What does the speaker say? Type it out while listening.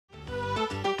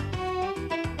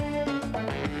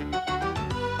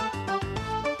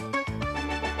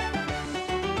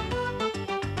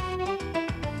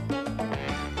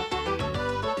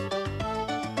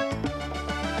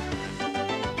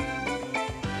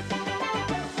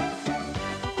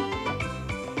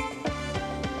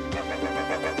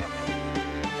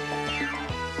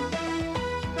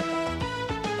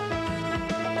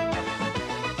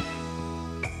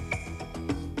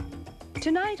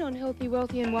Tonight on Healthy,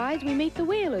 Wealthy and Wise, we meet the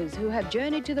Wheelers, who have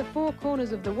journeyed to the four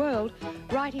corners of the world,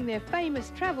 writing their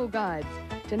famous travel guides.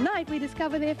 Tonight we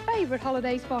discover their favourite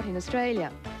holiday spot in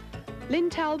Australia.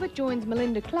 Lynn Talbot joins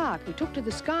Melinda Clark, who took to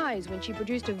the skies when she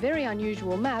produced a very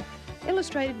unusual map,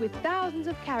 illustrated with thousands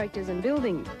of characters and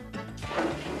buildings.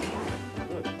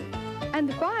 And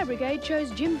the Fire Brigade shows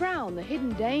Jim Brown the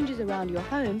hidden dangers around your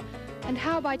home and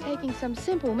how by taking some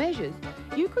simple measures,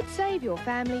 you could save your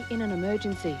family in an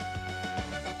emergency.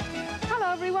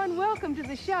 Hello everyone, welcome to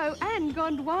the show and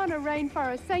Gondwana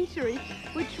Rainforest Sanctuary,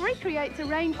 which recreates a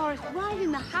rainforest right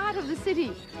in the heart of the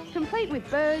city, complete with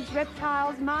birds,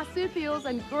 reptiles, marsupials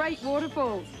and great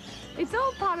waterfalls. It's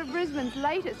all part of Brisbane's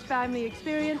latest family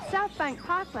experience, South Bank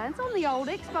Parklands, on the old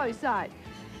expo site.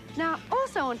 Now,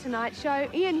 also on tonight's show,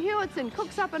 Ian Hewitson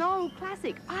cooks up an old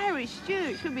classic Irish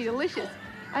stew. Should be delicious.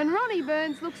 And Ronnie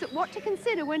Burns looks at what to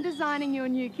consider when designing your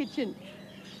new kitchen.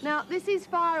 Now, this is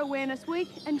Fire Awareness Week,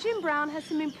 and Jim Brown has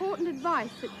some important advice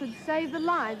that could save the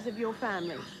lives of your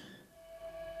family.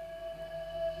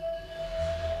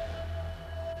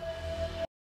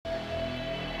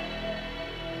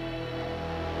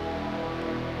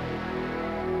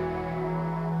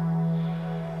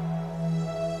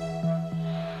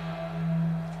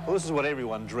 Well, this is what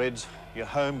everyone dreads, your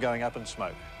home going up in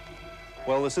smoke.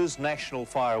 Well, this is National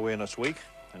Fire Awareness Week,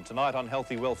 and tonight on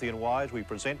Healthy, Wealthy and Wise, we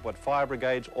present what fire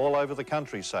brigades all over the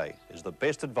country say is the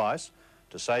best advice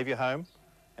to save your home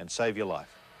and save your life.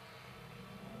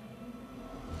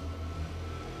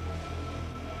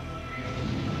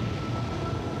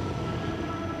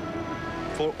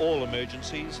 For all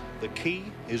emergencies, the key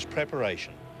is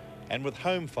preparation. And with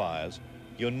home fires,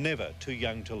 you're never too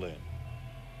young to learn.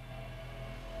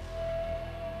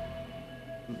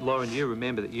 Lauren, you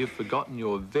remember that you've forgotten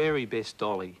your very best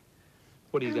dolly.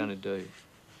 What are you going to do?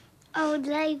 I would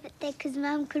leave it there because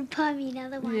Mum could buy me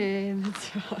another one. Yeah,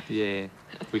 that's right. Yeah,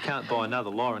 we can't buy another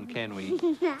Lauren, can we?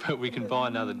 No. But we can buy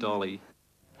another dolly.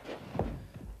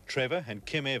 Trevor and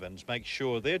Kim Evans make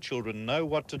sure their children know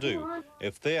what to do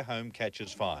if their home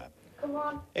catches fire.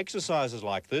 Exercises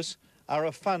like this are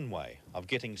a fun way of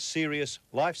getting serious,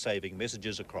 life-saving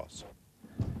messages across.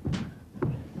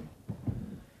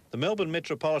 The Melbourne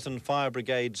Metropolitan Fire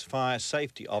Brigade's Fire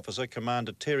Safety Officer,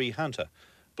 Commander Terry Hunter,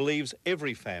 believes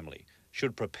every family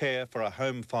should prepare for a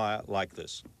home fire like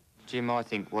this. Jim, I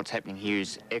think what's happening here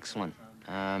is excellent.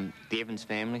 The Evans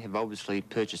family have obviously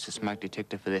purchased a smoke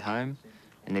detector for their home,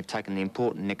 and they've taken the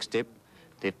important next step.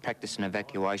 They've practiced an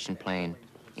evacuation plan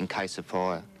in case of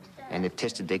fire, and they've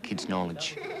tested their kids'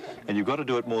 knowledge. And you've got to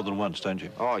do it more than once, don't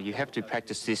you? Oh, you have to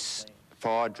practice this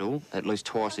fire drill at least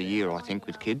twice a year, I think,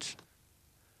 with kids.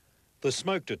 The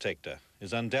smoke detector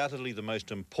is undoubtedly the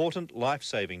most important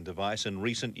life-saving device in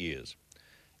recent years.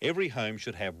 Every home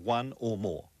should have one or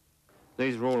more.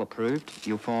 These are all approved.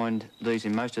 You'll find these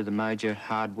in most of the major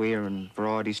hardware and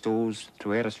variety stores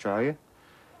throughout Australia.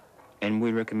 And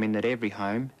we recommend that every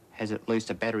home has at least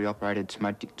a battery-operated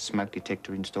smoke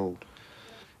detector installed.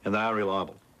 And they are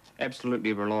reliable.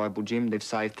 Absolutely reliable, Jim. They've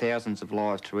saved thousands of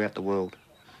lives throughout the world.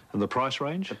 And the price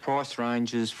range? The price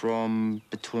ranges from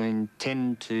between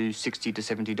 $10 to $60 to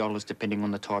 $70, depending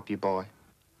on the type you buy.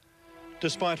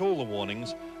 Despite all the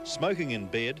warnings, smoking in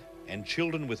bed and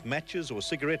children with matches or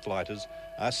cigarette lighters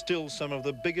are still some of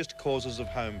the biggest causes of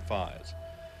home fires.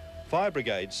 Fire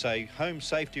brigades say home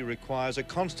safety requires a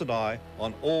constant eye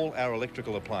on all our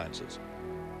electrical appliances.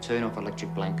 Turn off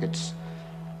electric blankets,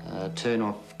 turn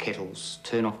off kettles,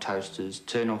 turn off toasters,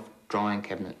 turn off drying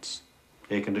cabinets.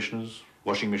 Air conditioners?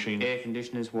 Washing machines? Air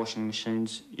conditioners, washing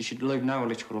machines. You should leave no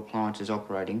electrical appliances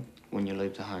operating when you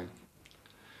leave the home.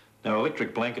 Now,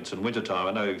 electric blankets in wintertime,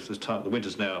 I know the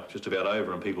winter's now just about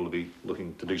over and people will be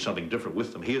looking to do something different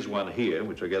with them. Here's one here,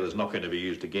 which I gather is not going to be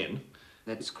used again.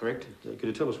 That's correct. Could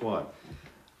you tell us why?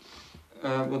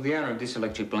 Well, the owner of this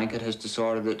electric blanket has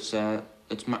decided that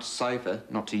it's much safer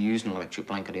not to use an electric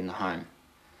blanket in the home.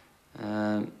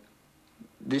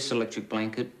 This electric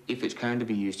blanket, if it's going to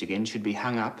be used again, should be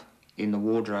hung up in the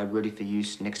wardrobe ready for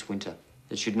use next winter.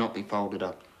 It should not be folded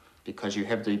up because you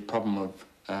have the problem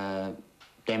of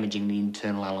damaging the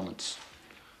internal elements.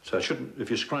 So if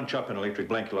you scrunch up an electric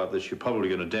blanket like this, you're probably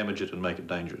going to damage it and make it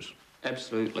dangerous.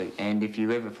 Absolutely, and if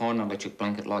you ever find an electric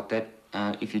blanket like that,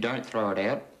 if you don't throw it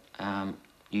out,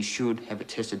 you should have it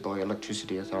tested by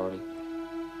Electricity Authority.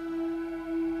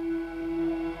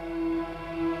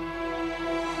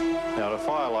 Now, a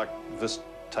fire like this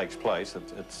takes place,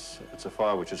 it's a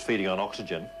fire which is feeding on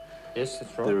oxygen. Yes,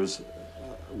 that's right. There is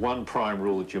one prime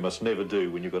rule that you must never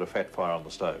do when you've got a fat fire on the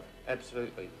stove.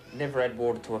 Absolutely. Never add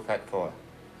water to a fat fire.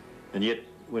 And yet,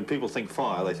 when people think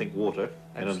fire, they think water,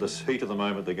 and in this heat of the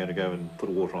moment, they're going to go and put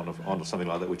water onto something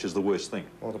like that, which is the worst thing.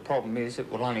 Well, the problem is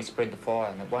it will only spread the fire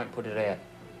and it won't put it out.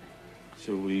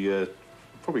 So we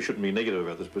probably shouldn't be negative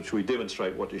about this, but should we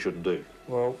demonstrate what you shouldn't do?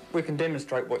 Well, we can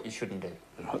demonstrate what you shouldn't do.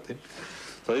 Right then.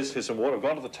 So here's some water. I've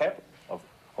gone to the tap.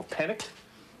 I've panicked.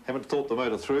 Haven't thought the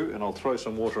motor through, and I'll throw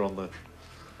some water on the...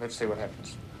 Let's see what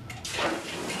happens.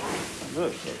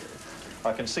 Good.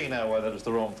 I can see now why that is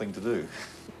the wrong thing to do.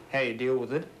 How you deal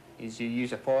with it is you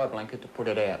use a fire blanket to put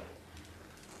it out.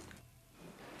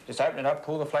 Just open it up,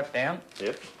 pull the flap down.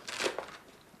 Yep.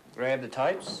 Grab the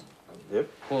tapes. Yep.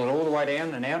 Pull it all the way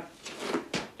down and out.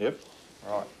 Yep.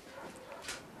 Right.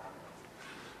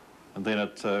 And then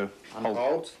it...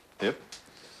 Unfolds. Yep.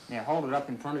 Now hold it up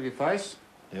in front of your face.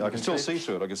 Yeah, I can still see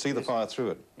through it. I can see the fire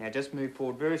through it. Now just move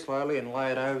forward very slowly and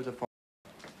lay it over the fire.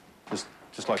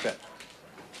 Just like that.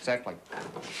 Exactly.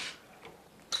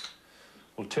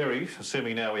 Well, Terry,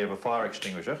 assuming now we have a fire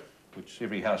extinguisher, which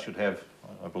every house should have,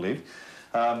 I believe.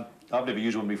 I've never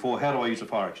used one before. How do I use a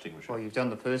fire extinguisher? Well, you've done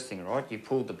the first thing, right? You've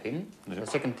pulled the pin. Yep. The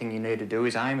second thing you need to do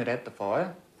is aim it at the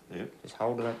fire. Yep. Just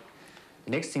hold it up.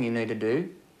 The next thing you need to do,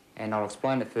 and I'll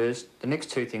explain it first, the next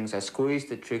two things are squeeze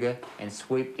the trigger and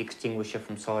sweep the extinguisher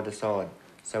from side to side.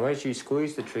 So as you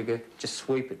squeeze the trigger, just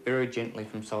sweep it very gently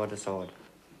from side to side.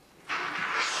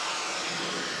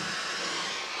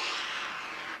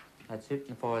 That's it, and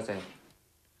the fire's out.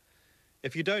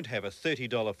 If you don't have a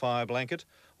 $30 fire blanket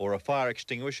or a fire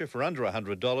extinguisher for under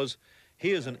 $100,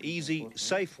 here's an easy,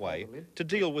 safe way to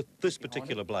deal with this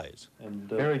particular blaze. And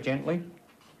very gently,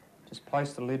 just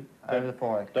place the lid over the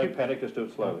fire. Don't panic, just do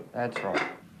it slowly. That's right.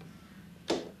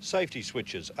 Safety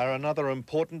switches are another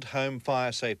important home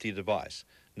fire safety device,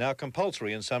 now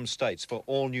compulsory in some states for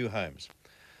all new homes.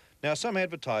 Now, some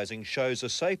advertising shows a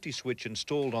safety switch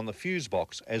installed on the fuse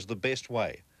box as the best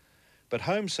way. But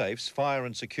HomeSafe's fire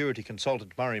and security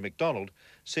consultant Murray McDonald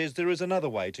says there is another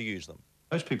way to use them.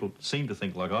 Most people seem to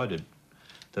think, like I did,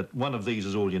 that one of these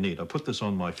is all you need. I put this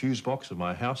on my fuse box of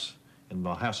my house, and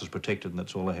my house is protected, and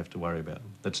that's all I have to worry about.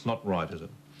 That's not right, is it?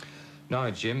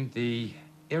 No, Jim. The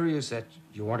areas that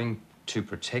you're wanting to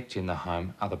protect in the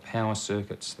home are the power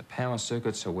circuits. The power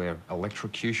circuits are where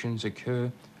electrocutions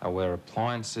occur, are where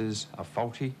appliances are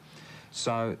faulty.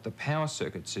 So the power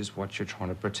circuits is what you're trying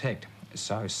to protect.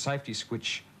 So a safety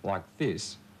switch like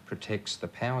this protects the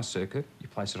power circuit. You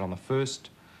place it on the first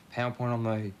power point on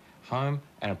the home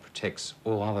and it protects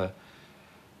all other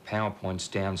power points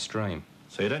downstream.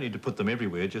 So you don't need to put them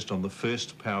everywhere, just on the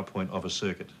first power point of a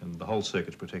circuit, and the whole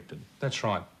circuit's protected. That's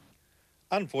right.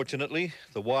 Unfortunately,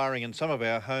 the wiring in some of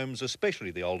our homes,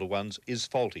 especially the older ones, is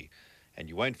faulty, and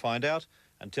you won't find out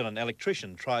until an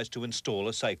electrician tries to install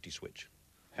a safety switch.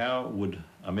 How would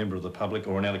a member of the public,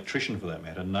 or an electrician for that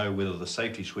matter, know whether the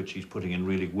safety switch he's putting in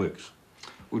really works?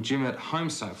 Well, Jim, at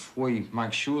HomeSafe, we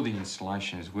make sure the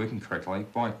installation is working correctly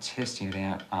by testing it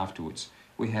out afterwards.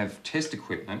 We have test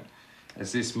equipment,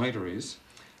 as this meter is,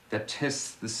 that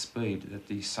tests the speed that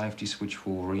the safety switch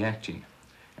will react in.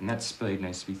 And that speed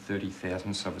needs to be 30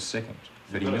 thousandths of a second.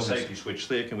 30 We've got a milliseconds. safety switch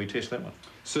there. Can we test that one?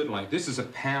 Certainly. This is a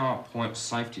power point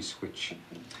safety switch.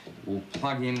 We'll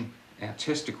plug in our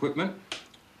test equipment,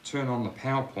 turn on the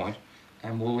power point,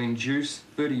 and we'll induce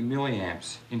 30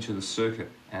 milliamps into the circuit,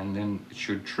 and then it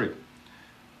should trip.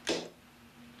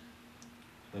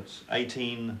 That's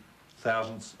 18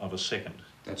 thousandths of a second.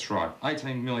 That's right,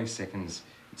 18 milliseconds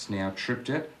it's now tripped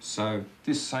at, so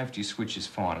this safety switch is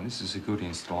fine, and this is a good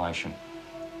installation.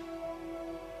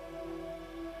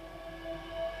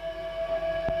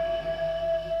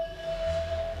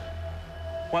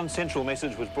 One central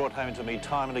message was brought home to me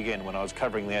time and again when I was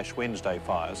covering the Ash Wednesday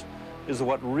fires, is that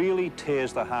what really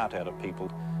tears the heart out of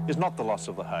people is not the loss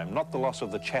of the home, not the loss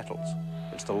of the chattels.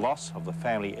 It's the loss of the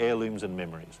family heirlooms and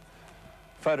memories.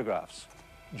 Photographs,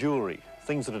 jewellery,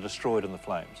 things that are destroyed in the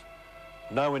flames.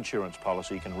 No insurance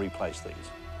policy can replace these.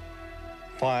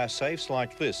 Fire safes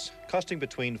like this, costing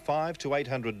between $500 to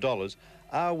 $800,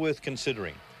 are worth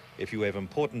considering if you have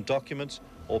important documents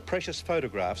or precious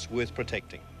photographs worth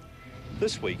protecting.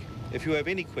 This week, if you have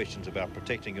any questions about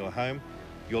protecting your home,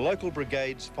 your local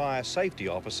brigade's fire safety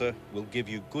officer will give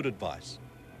you good advice.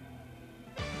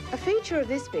 A feature of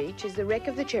this beach is the wreck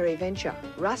of the Cherry Venture,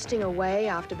 rusting away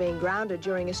after being grounded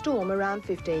during a storm around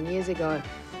 15 years ago.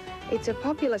 It's a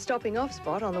popular stopping off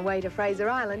spot on the way to Fraser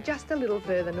Island, just a little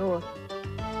further north.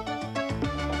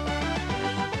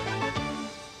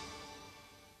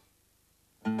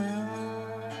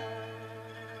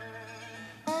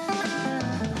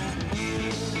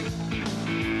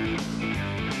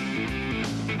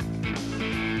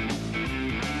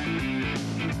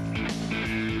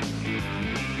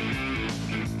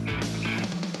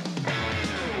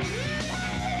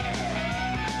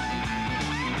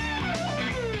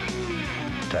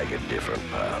 take a different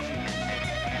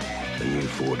path. The new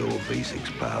four-door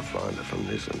V6 Pathfinder from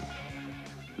Nissan.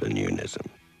 The new Nissan.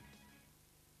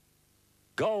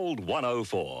 Gold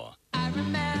 104. I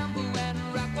remember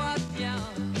when rock was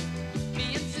young.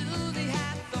 Me and Susie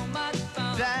had so much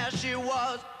fun. There she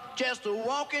was, just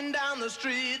walking down the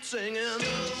street singing.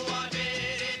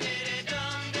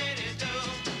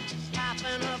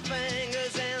 Tapping her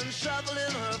fingers and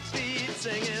shuffling her feet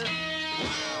singing.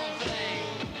 Wild thing,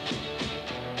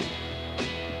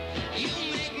 you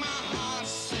make my heart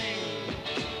sing.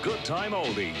 Good time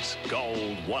oldies.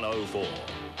 Gold 104.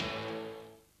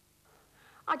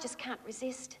 I just can't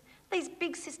resist. These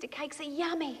Big Sister cakes are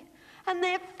yummy and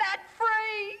they're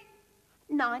fat-free.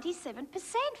 97%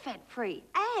 fat-free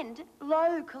and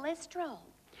low cholesterol.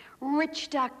 Rich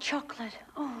dark chocolate.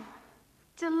 Oh,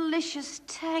 delicious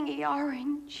tangy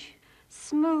orange.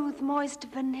 Smooth, moist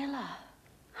vanilla.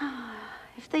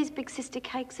 If these Big Sister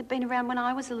cakes had been around when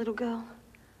I was a little girl,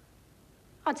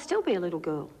 I'd still be a little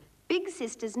girl. Big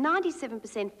Sister's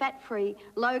 97% fat-free,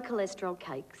 low cholesterol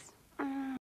cakes.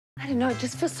 I don't know, it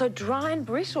just feels so dry and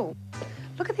brittle.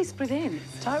 Look at these split ends.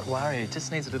 Don't worry, it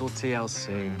just needs a little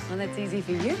TLC. Well, that's easy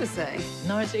for you to say.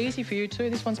 No, it's easy for you too.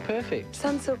 This one's perfect.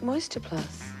 Sunsilk Moisture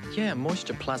Plus. Yeah,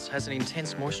 Moisture Plus has an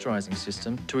intense moisturising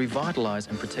system to revitalise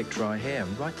and protect dry hair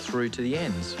right through to the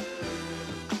ends.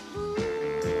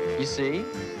 You see?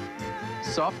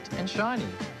 Soft and shiny.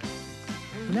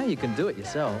 Now you can do it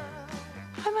yourself.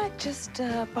 I might just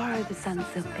borrow the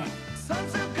Sunsilk then.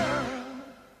 Sunsilk girl.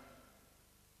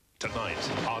 Tonight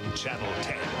on Channel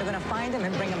 10. We're going to find him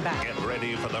and bring him back. Get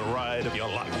ready for the ride of your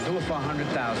life. Do it for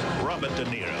 100,000. Robert De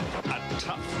Niro, a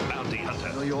tough bounty hunter.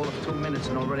 I know you all have 2 minutes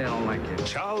and already I don't like you.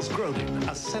 Charles Grodin,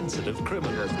 a sensitive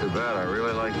criminal. That's too bad. I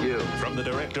really like you. From the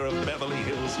director of Beverly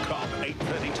Hills Cop,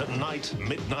 8:30 tonight,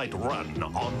 midnight run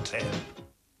on 10.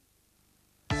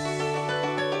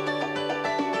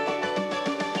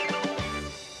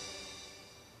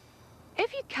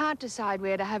 If you can't decide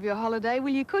where to have your holiday,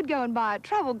 well, you could go and buy a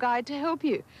travel guide to help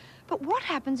you. But what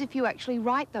happens if you actually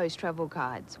write those travel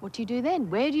guides? What do you do then?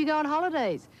 Where do you go on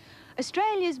holidays?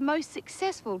 Australia's most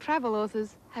successful travel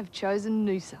authors have chosen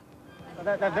Noosa.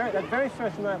 That very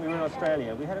first night we were in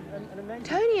Australia, we had an amazing...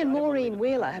 Tony and Maureen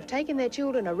Wheeler have taken their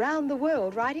children around the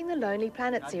world writing the Lonely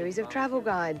Planet series of travel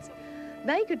guides.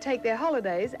 They could take their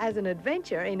holidays as an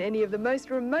adventure in any of the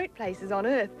most remote places on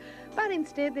Earth, but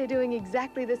instead they're doing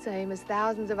exactly the same as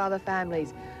thousands of other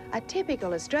families, a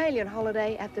typical Australian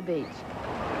holiday at the beach.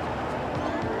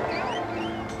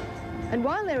 And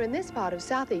while they're in this part of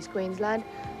southeast Queensland,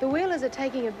 the Wheelers are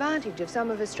taking advantage of some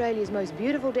of Australia's most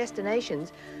beautiful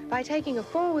destinations by taking a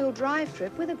four-wheel drive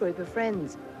trip with a group of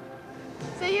friends.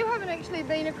 So you haven't actually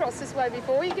been across this way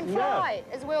before? You can fly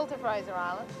as well to Fraser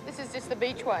Island. This is just the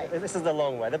beach way. This is the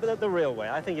long way, the real way.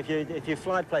 I think if you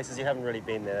fly places you haven't really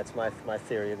been there. That's my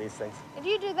theory of these things. Do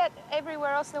you do that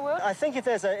everywhere else in the world? I think if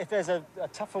there's a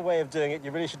tougher way of doing it,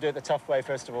 you really should do it the tough way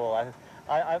first of all.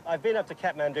 I've been up to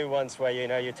Kathmandu once where, you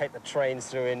know, you take the trains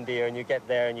through India and you get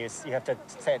there and you have to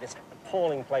stay at this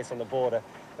appalling place on the border.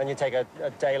 Then you take a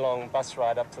day-long bus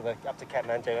ride up to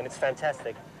Kathmandu, and it's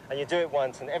fantastic. And you do it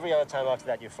once, and every other time after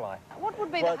that you fly. What would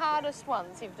be the hardest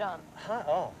ones you've done?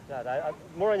 Oh, God.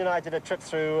 Maureen and I did a trip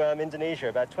through Indonesia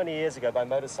about 20 years ago by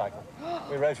motorcycle.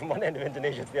 We rode from one end of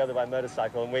Indonesia to the other by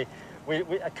motorcycle, and we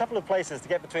a couple of places to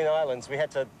get between islands, we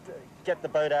had to get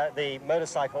the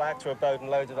motorcycle out to a boat and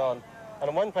load it on. And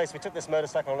in one place, we took this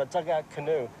motorcycle on a dugout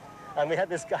canoe, and we had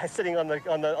this guy sitting on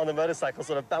the motorcycle,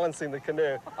 sort of balancing the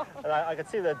canoe, and I could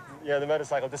see the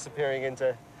motorcycle disappearing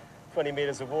into 20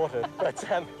 meters of water, but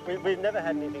we've never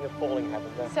had anything appalling happen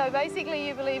there. So basically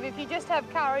you believe if you just have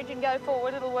courage and go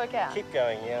forward, it'll work out? Keep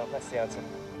going, yeah, that's the answer.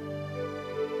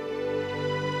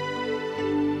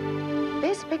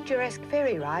 This picturesque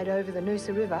ferry ride over the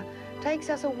Noosa River takes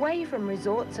us away from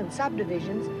resorts and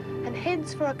subdivisions and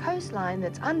heads for a coastline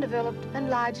that's undeveloped and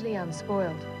largely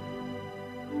unspoiled.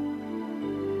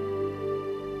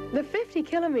 The 50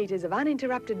 kilometres of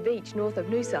uninterrupted beach north of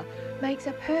Noosa makes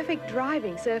a perfect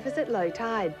driving surface at low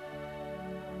tide.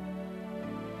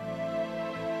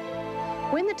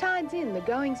 When the tide's in, the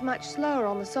going's much slower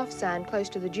on the soft sand close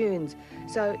to the dunes,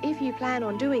 so if you plan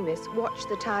on doing this, watch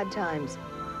the tide times.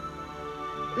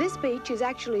 This beach is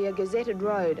actually a gazetted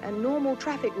road and normal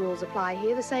traffic rules apply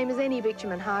here, the same as any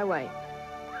bitumen highway.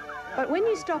 But when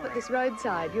you stop at this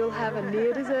roadside, you'll have a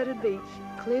near-deserted beach,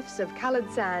 cliffs of coloured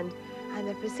sand, and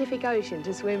the Pacific Ocean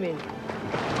to swim in.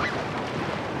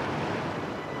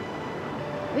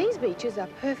 These beaches are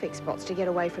perfect spots to get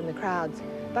away from the crowds,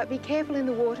 but be careful in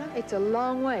the water, it's a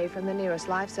long way from the nearest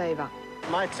lifesaver.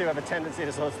 My two have a tendency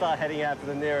to sort of start heading out for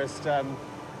the nearest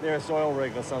nearest oil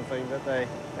rig or something, but they're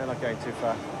not going too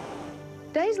far.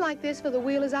 Days like this for the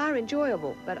wheelers are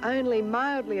enjoyable, but only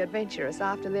mildly adventurous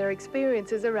after their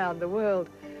experiences around the world.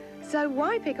 So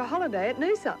why pick a holiday at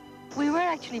Noosa? We were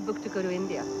actually booked to go to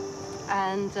India,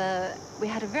 and we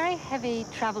had a very heavy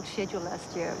travel schedule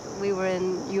last year. We were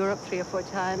in Europe 3 or 4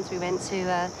 times. We went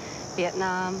to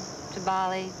Vietnam, to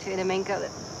Bali, to Inaminka.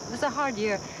 It was a hard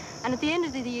year. And at the end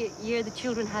of the year, the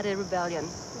children had a rebellion,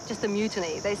 just a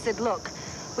mutiny. They said, look,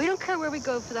 we don't care where we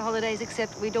go for the holidays,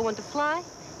 except we don't want to fly,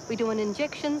 we don't want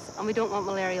injections, and we don't want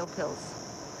malarial pills.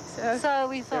 So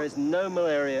we thought... There is no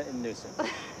malaria in Noosa.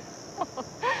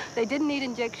 They didn't need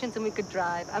injections and we could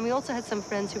drive. And we also had some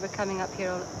friends who were coming up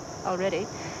here already,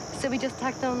 so we just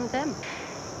tacked on with them.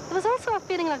 There was also a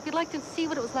feeling like we'd like to see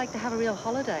what it was like to have a real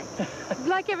holiday.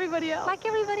 Like everybody else. Like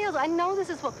everybody else. I know this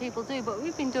is what people do, but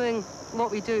we've been doing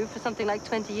what we do for something like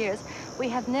 20 years. We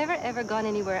have never, ever gone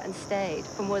anywhere and stayed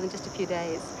for more than just a few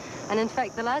days. And in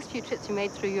fact, the last few trips we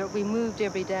made through Europe, we moved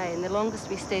every day, and the longest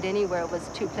we stayed anywhere was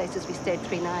 2 places we stayed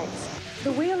 3 nights.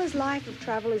 The Wheelers' Life of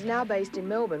Travel is now based in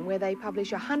Melbourne, where they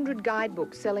publish 100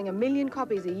 guidebooks selling 1 million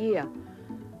copies a year.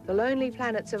 The Lonely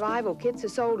Planet survival kits are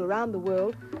sold around the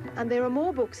world, and there are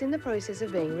more books in the process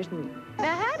of being written.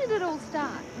 Now, how did it all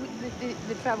start,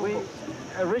 the travel books?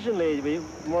 Originally,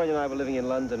 Maureen and I were living in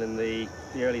London in the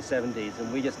early 70s,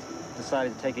 and we just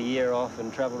decided to take a year off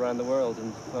and travel around the world.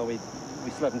 And, well, we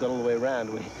still haven't got all the way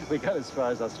around. We got as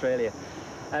far as Australia.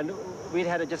 And we'd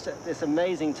had this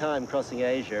amazing time crossing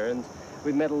Asia, and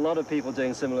we met a lot of people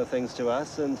doing similar things to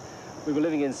us, and we were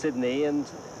living in Sydney, and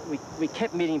we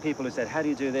kept meeting people who said, how do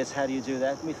you do this, how do you do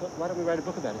that? And we thought, why don't we write a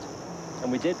book about it?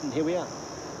 And we did, and here we are.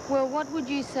 Well, what would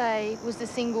you say was the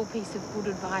single piece of good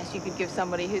advice you could give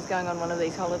somebody who's going on one of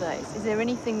these holidays? Is there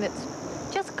anything that's...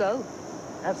 Just go.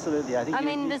 Absolutely. I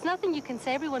mean, there's nothing you can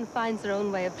say. Everyone finds their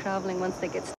own way of traveling once they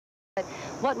get started. But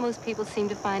what most people seem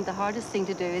to find the hardest thing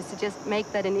to do is to just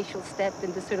make that initial step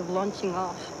into sort of launching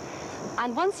off.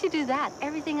 And once you do that,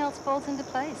 everything else falls into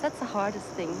place. That's the hardest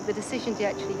thing, the decision to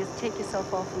actually just take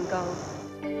yourself off and go.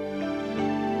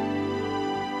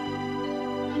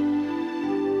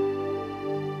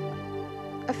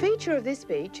 A feature of this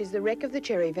beach is the wreck of the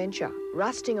Cherry Venture,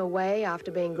 rusting away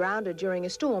after being grounded during a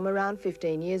storm around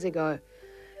 15 years ago.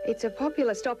 It's a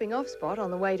popular stopping-off spot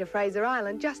on the way to Fraser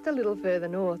Island, just a little further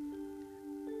north.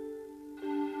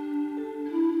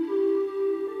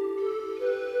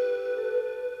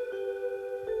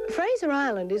 Fraser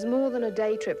Island is more than a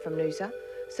day trip from Noosa,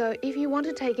 so if you want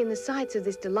to take in the sights of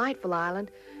this delightful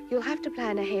island, you'll have to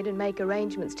plan ahead and make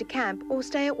arrangements to camp or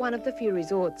stay at one of the few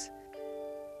resorts.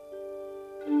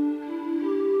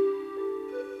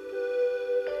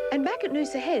 And back at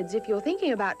Noosa Heads, if you're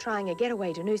thinking about trying a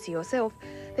getaway to Noosa yourself,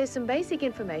 there's some basic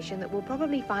information that will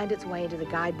probably find its way into the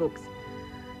guidebooks.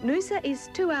 Noosa is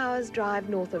 2 hours drive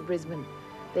north of Brisbane.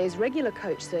 There's regular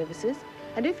coach services,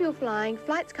 and if you're flying,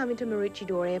 flights come into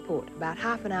Maroochydore Airport, about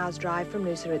half an hour's drive from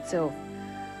Noosa itself.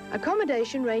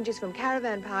 Accommodation ranges from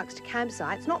caravan parks to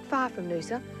campsites not far from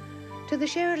Noosa, to the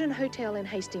Sheraton Hotel in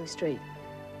Hastings Street.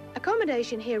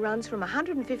 Accommodation here runs from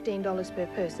 $115 per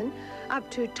person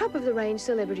up to top-of-the-range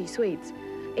celebrity suites.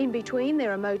 In between,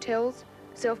 there are motels,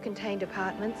 self-contained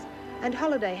apartments, and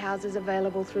holiday houses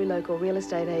available through local real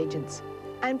estate agents.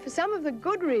 And for some of the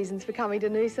good reasons for coming to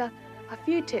Noosa, a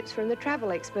few tips from the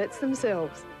travel experts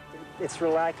themselves. It's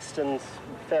relaxed and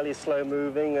fairly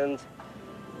slow-moving, and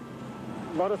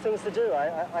a lot of things to do.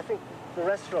 I think the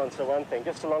restaurants are one thing.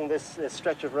 Just along this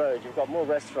stretch of road, you've got more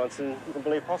restaurants than you can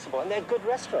believe possible, and they're good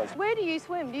restaurants. Where do you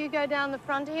swim? Do you go down the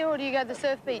front here, or do you go to the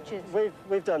surf beaches?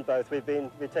 We've done both. We've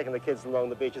taken the kids along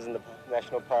the beaches in the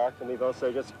national park, and we've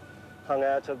also just hung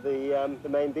out at the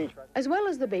main beach. As well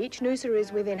as the beach, Noosa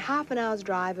is within half an hour's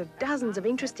drive of dozens of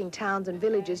interesting towns and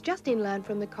villages just inland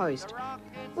from the coast.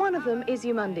 One of them is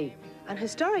Eumundi, an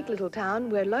historic little town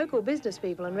where local business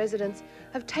people and residents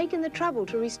have taken the trouble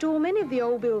to restore many of the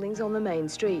old buildings on the main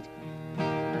street.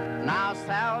 Now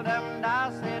seldom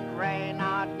does it rain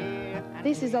out here.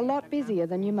 This is a lot busier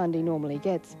than Eumundi normally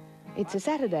gets. It's a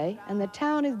Saturday and the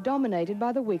town is dominated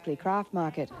by the weekly craft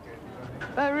market.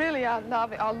 But really, I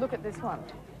love it. I'll look at this one.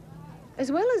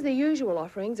 As well as the usual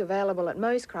offerings available at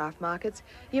most craft markets,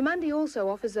 Eumundi also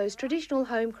offers those traditional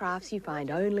home crafts you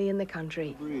find only in the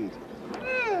country.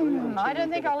 I don't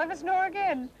think I'll ever snore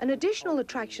again. An additional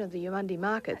attraction of the Eumundi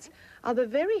markets are the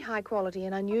very high quality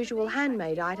and unusual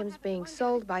handmade items being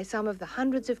sold by some of the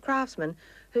hundreds of craftsmen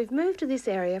who've moved to this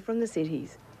area from the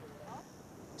cities.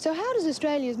 So how does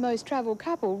Australia's most travelled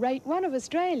couple rate one of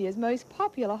Australia's most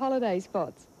popular holiday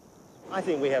spots? I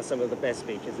think we have some of the best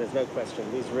beaches, there's no question.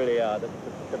 These really are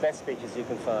the best beaches you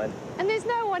can find. And there's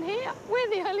no one here. We're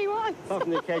the only ones. Apart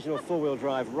from the occasional four-wheel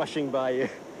drive rushing by you.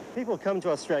 People come to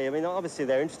Australia, I mean, obviously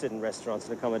they're interested in restaurants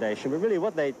and accommodation, but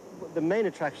really the main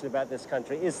attraction about this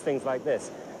country is things like this.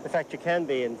 The fact you can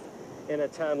be in a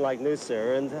town like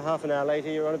Noosa and half an hour later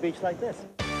you're on a beach like this.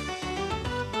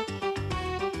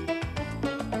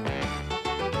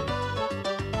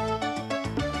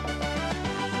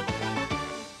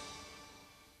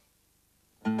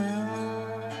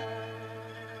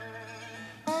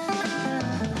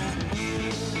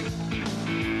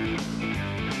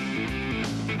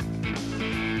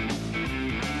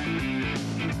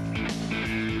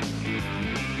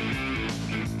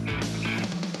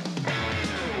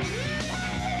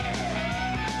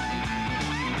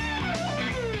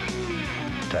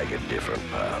 Take a different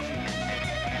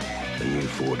path. The new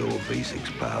four-door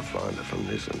V6 Pathfinder from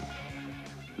Nissan.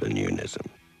 The new Nissan.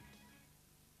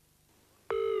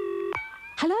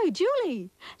 Hello,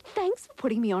 Julie. Thanks for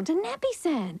putting me onto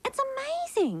Napisan. It's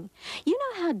amazing. You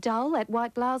know how dull that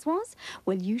white blouse was?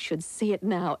 Well, you should see it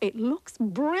now. It looks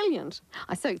brilliant.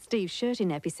 I soaked Steve's shirt in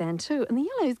Napisan too, and the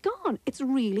yellow's gone. It's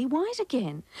really white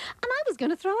again. And I was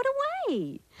going to throw it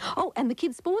away. Oh, and the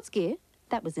kids' sports gear.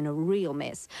 That was in a real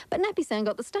mess. But Napisan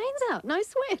got the stains out, no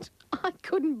sweat. I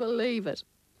couldn't believe it.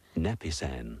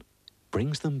 Napisan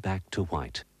brings them back to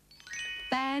white.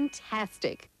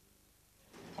 Fantastic.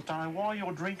 I don't know why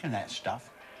you're drinking that stuff.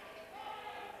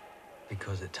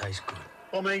 Because it tastes good.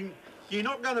 I mean, you're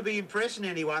not going to be impressing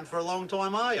anyone for a long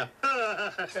time, are you?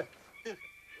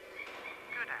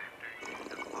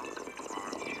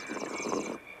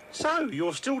 So,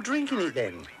 you're still drinking it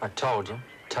then? I told you,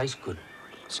 tastes good.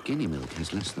 Skinny milk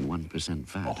has less than 1%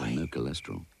 fat and no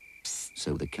cholesterol.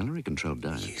 So with a calorie-controlled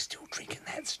diet... You're still drinking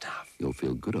that stuff? You'll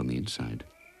feel good on the inside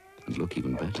and look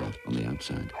even better on the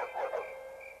outside.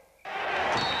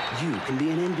 You can be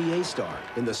an NBA star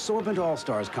in the Sorbent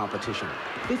All-Stars competition.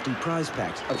 50 prize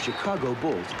packs of Chicago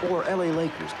Bulls or LA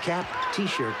Lakers cap,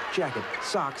 t-shirt, jacket,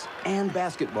 socks, and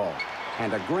basketball.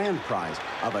 And a grand prize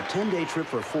of a 10-day trip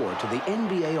for four to the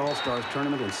NBA All-Stars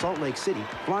tournament in Salt Lake City,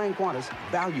 flying Qantas,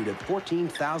 valued at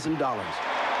 $14,000.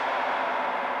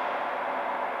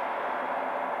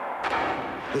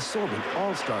 The Sorbent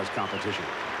All-Stars competition.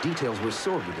 Details where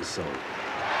Sorbent is sold.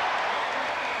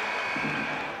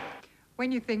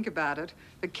 When you think about it,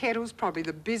 the kettle's probably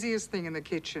the busiest thing in the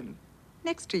kitchen,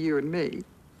 next to you and me.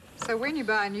 So when you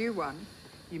buy a new one,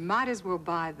 you might as well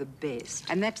buy the best.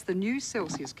 And that's the new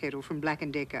Celsius kettle from Black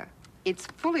 & Decker. It's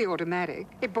fully automatic.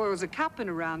 It boils a cup in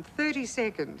around 30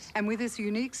 seconds. And with this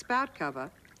unique spout cover,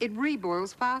 it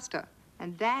reboils faster.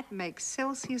 And that makes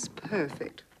Celsius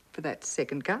perfect for that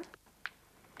second cup,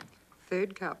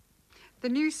 third cup. The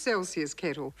new Celsius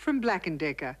kettle from Black &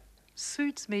 Decker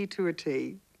suits me to a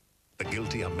T. The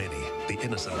guilty are many, the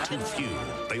innocent too few.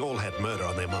 They all had murder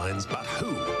on their minds, but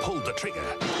who pulled the trigger?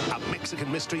 A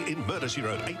Mexican mystery in Murder, She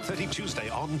Wrote, 8:30 Tuesday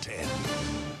on 10.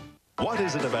 What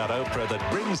is it about Oprah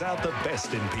that brings out the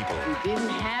best in people? We didn't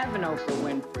have an Oprah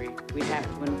Winfrey. We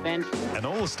have to invent one. An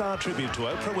all-star tribute to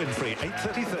Oprah Winfrey,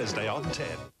 8:30 Thursday on 10.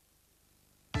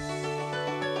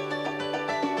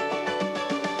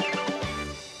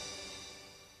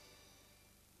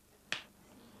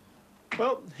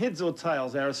 Well, heads or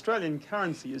tails, our Australian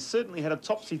currency has certainly had a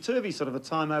topsy-turvy sort of a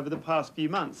time over the past few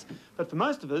months. But for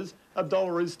most of us, a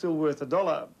dollar is still worth a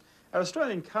dollar. Our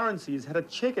Australian currency has had a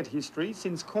checkered history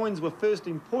since coins were first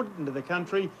imported into the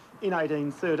country in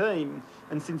 1813,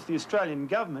 and since the Australian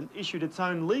government issued its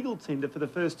own legal tender for the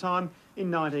first time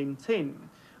in 1910.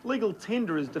 Legal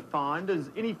tender is defined as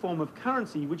any form of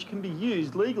currency which can be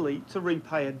used legally to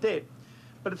repay a debt.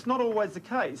 But it's not always the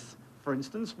case. For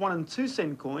instance, 1 and 2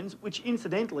 cent coins, which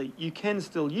incidentally you can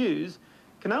still use,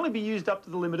 can only be used up to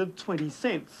the limit of 20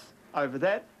 cents. Over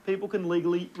that, people can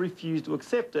legally refuse to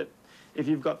accept it. If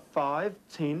you've got 5,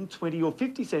 10, 20 or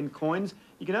 50 cent coins,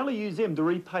 you can only use them to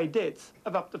repay debts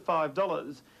of up to $5.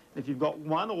 And if you've got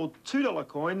 $1 or $2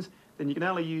 coins, then you can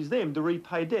only use them to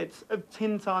repay debts of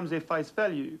 10 times their face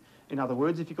value. In other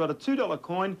words, if you've got a $2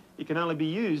 coin, it can only be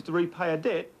used to repay a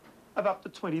debt of up to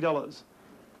 $20.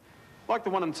 Like the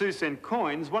 1 and 2 cent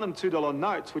coins, $1 and $2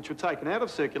 notes, which were taken out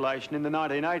of circulation in the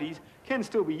 1980s, can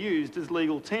still be used as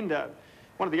legal tender.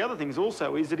 One of the other things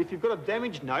also is that if you've got a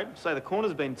damaged note, say the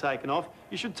corner's been taken off,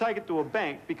 you should take it to a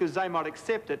bank because they might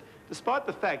accept it, despite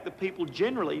the fact that people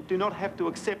generally do not have to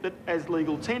accept it as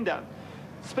legal tender.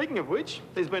 Speaking of which,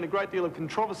 there's been a great deal of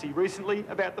controversy recently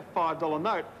about the $5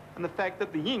 note and the fact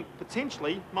that the ink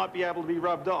potentially might be able to be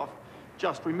rubbed off.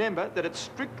 Just remember that it's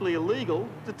strictly illegal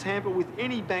to tamper with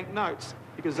any bank notes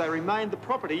because they remain the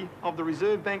property of the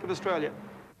Reserve Bank of Australia.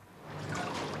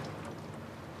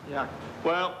 Yeah.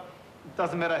 Well, it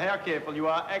doesn't matter how careful you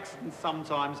are, accidents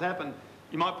sometimes happen.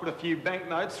 You might put a few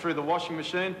banknotes through the washing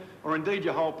machine, or indeed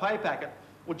your whole pay packet.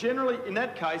 Well, generally, in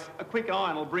that case, a quick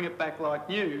iron will bring it back like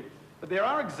new. But there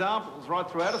are examples right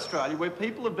throughout Australia where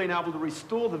people have been able to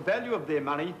restore the value of their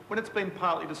money when it's been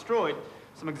partly destroyed.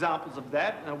 Some examples of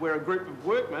that are where a group of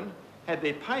workmen had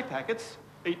their pay packets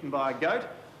eaten by a goat.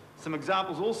 Some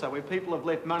examples also where people have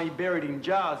left money buried in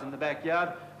jars in the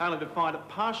backyard only to find it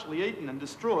partially eaten and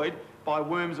destroyed by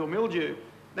worms or mildew.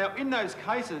 Now, in those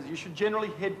cases, you should generally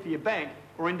head for your bank,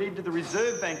 or indeed to the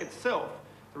Reserve Bank itself.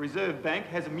 The Reserve Bank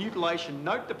has a mutilation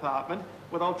note department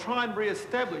where they'll try and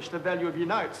re-establish the value of your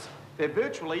notes. They're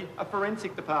virtually a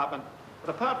forensic department.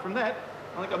 But apart from that,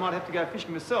 I think I might have to go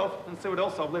fishing myself and see what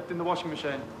else I've left in the washing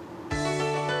machine.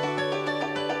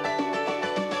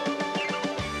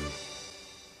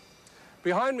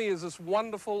 Behind me is this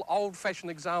wonderful old-fashioned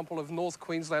example of North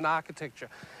Queensland architecture.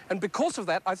 And because of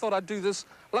that, I thought I'd do this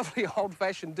lovely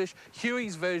old-fashioned dish,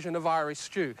 Huey's version of Irish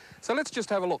stew. So let's just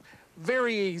have a look.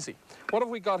 Very easy. What have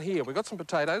we got here? We've got some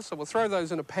potatoes, so we'll throw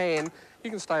those in a pan.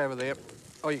 You can stay over there,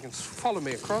 or you can follow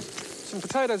me across. Some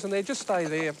potatoes in there, just stay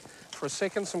there for a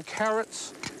second. Some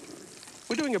carrots.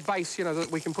 We're doing a base, you know,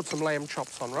 that we can put some lamb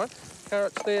chops on, right?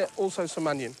 Carrots there, also some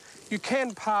onion. You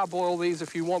can parboil these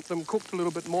if you want them cooked a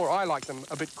little bit more. I like them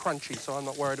a bit crunchy, so I'm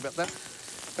not worried about that.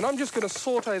 And I'm just going to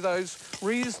saute those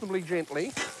reasonably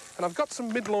gently. And I've got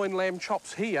some mid-loin lamb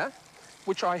chops here,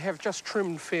 which I have just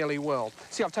trimmed fairly well.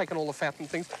 See, I've taken all the fat and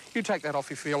things. You take that off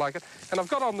if you feel like it. And I've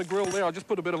got on the grill there, I just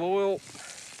put a bit of oil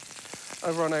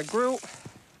over on our grill,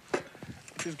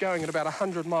 which is going at about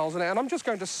 100 miles an hour. And I'm just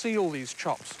going to seal these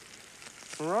chops,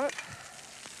 all right?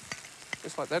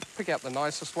 Just like that. Pick out the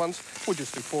nicest ones. We'll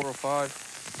just do 4 or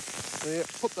 5. There,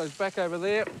 put those back over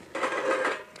there.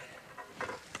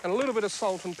 And a little bit of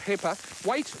salt and pepper.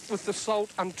 Wait with the salt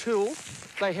until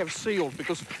they have sealed,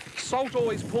 because salt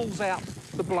always pulls out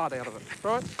the blood out of it,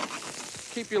 right?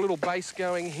 Keep your little base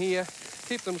going here.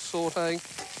 Keep them sautéing.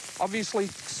 Obviously,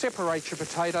 separate your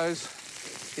potatoes.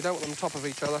 You don't want them on top of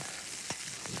each other.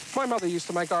 My mother used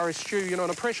to make Irish stew, you know, in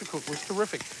a pressure cook. It was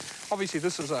terrific. Obviously,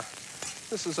 this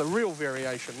is a real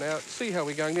variation. Now, see how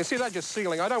we're going there. See, they're just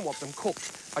sealing. I don't want them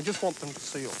cooked. I just want them to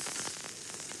seal.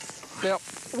 Now,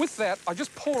 with that, I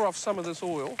just pour off some of this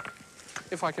oil,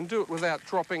 if I can do it without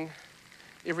dropping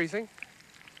everything.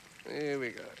 There we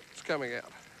go. It's coming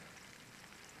out.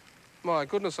 My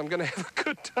goodness, I'm going to have a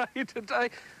good day today,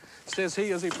 says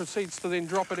he as he proceeds to then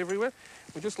drop it everywhere.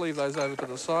 We just leave those over to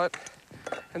the side.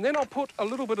 And then I'll put a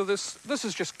little bit of this. This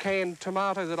is just canned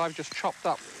tomato that I've just chopped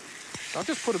up. I'll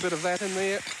just put a bit of that in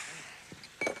there.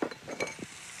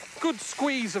 Good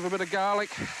squeeze of a bit of garlic.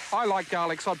 I like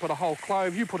garlic, so I'd put a whole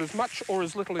clove. You put as much or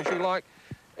as little as you like,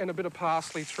 and a bit of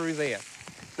parsley through there.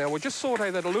 Now we'll just saute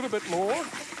that a little bit more,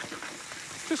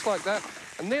 just like that.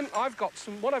 And then I've got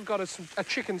what I've got is a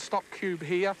chicken stock cube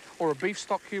here, or a beef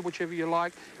stock cube, whichever you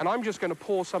like, and I'm just going to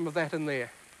pour some of that in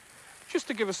there, just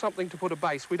to give us something to put a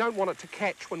base. We don't want it to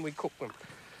catch when we cook them.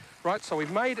 Right, so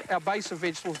we've made our base of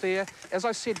vegetables there. As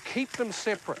I said, keep them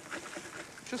separate,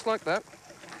 just like that.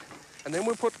 And then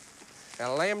we'll put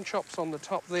our lamb chops on the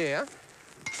top there.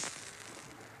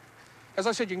 As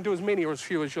I said, you can do as many or as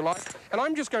few as you like. And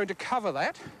I'm just going to cover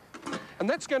that, and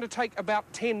that's going to take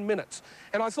about 10 minutes.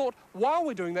 And I thought, while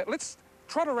we're doing that, let's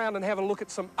trot around and have a look at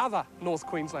some other North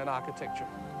Queensland architecture.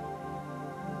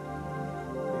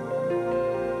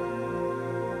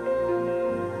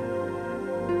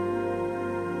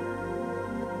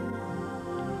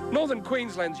 Northern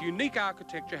Queensland's unique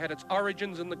architecture had its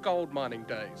origins in the gold mining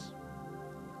days.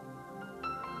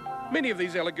 Many of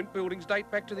these elegant buildings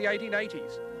date back to the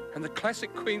 1880s, and the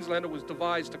classic Queenslander was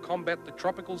devised to combat the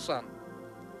tropical sun.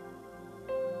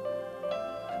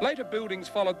 Later buildings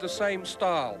followed the same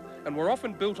style and were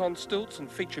often built on stilts and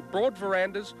featured broad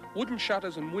verandas, wooden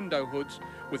shutters and window hoods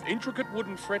with intricate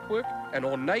wooden fretwork and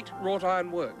ornate wrought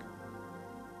iron work.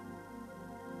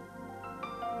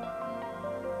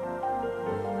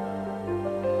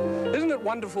 Isn't it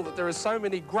wonderful that there are so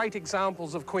many great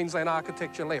examples of Queensland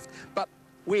architecture left? But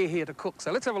we're here to cook,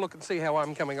 so let's have a look and see how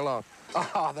I'm coming along.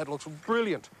 Ah, that looks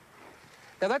brilliant.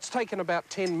 Now, that's taken about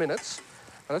 10 minutes.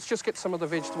 Now, let's just get some of the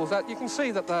vegetables out. You can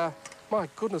see that my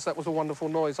goodness, that was a wonderful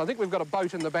noise. I think we've got a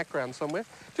boat in the background somewhere.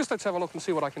 Just let's have a look and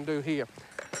see what I can do here.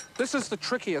 This is the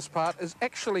trickiest part, is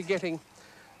actually getting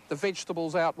the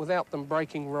vegetables out without them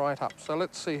breaking right up. So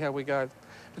let's see how we go.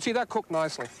 But see, they're cooked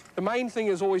nicely. The main thing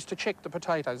is always to check the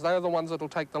potatoes. They are the ones that'll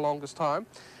take the longest time.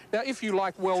 Now, if you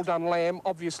like well-done lamb,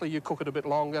 obviously you cook it a bit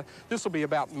longer. This will be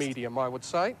about medium, I would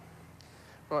say.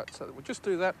 Right, so we'll just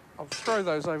do that. I'll throw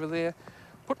those over there.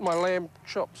 Put my lamb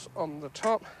chops on the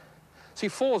top. See,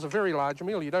 4 is a very large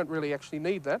meal. You don't really actually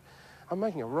need that. I'm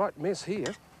making a right mess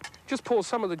here. Just pour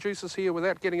some of the juices here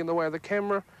without getting in the way of the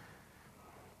camera.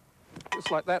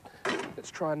 Just like that. Let's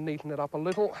try and neaten it up a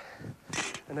little.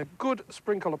 And a good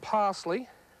sprinkle of parsley.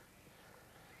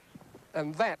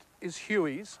 And that is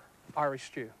Huey's Irish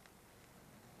stew.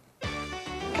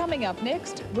 Coming up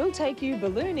next, we'll take you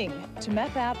ballooning to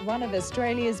map out one of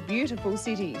Australia's beautiful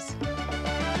cities.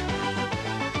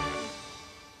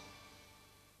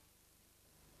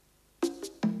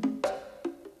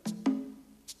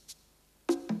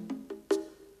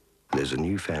 There's a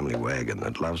new family wagon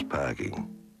that loves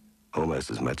parking almost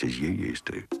as much as you used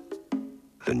to.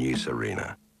 The new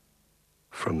Serena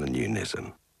from the new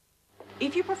Nissan.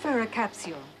 If you prefer a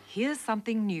capsule, here's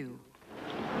something new.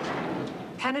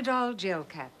 Panadol Gel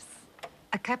Caps.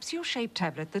 A capsule-shaped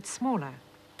tablet that's smaller,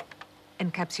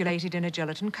 encapsulated in a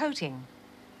gelatin coating,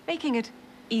 making it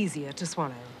easier to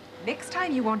swallow. Next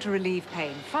time you want to relieve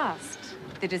pain fast,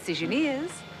 the decision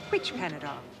is which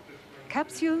Panadol?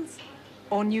 Capsules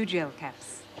or new gel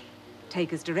caps?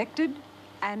 Take as directed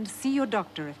and see your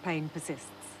doctor if pain persists.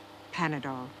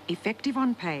 Panadol, effective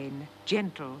on pain,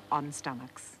 gentle on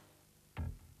stomachs.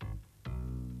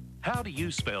 How do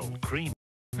you spell cream?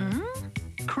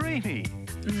 Creamy.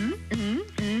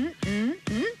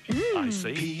 I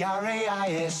see.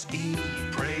 P-R-A-I-S-E.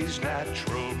 Praise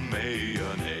natural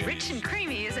mayonnaise. Rich and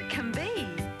creamy as it can be.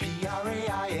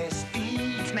 P-R-A-I-S-E.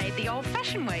 It's made the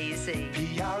old-fashioned way, you see.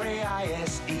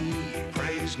 P-R-A-I-S-E.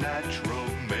 Praise natural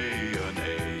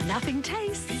mayonnaise. Nothing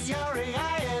tastes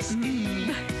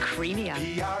P-R-A-I-S-E. creamier.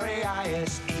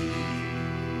 P-R-A-I-S-E.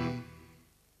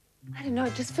 I don't know,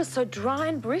 it just feels so dry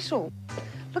and brittle.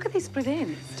 Look at these split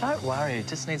ends. Don't worry, it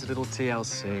just needs a little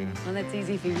TLC. Well, that's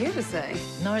easy for you to say.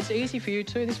 No, it's easy for you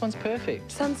too. This one's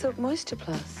perfect. Sunsilk Moisture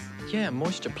Plus. Yeah,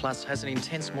 Moisture Plus has an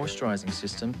intense moisturising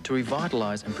system to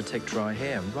revitalise and protect dry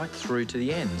hair right through to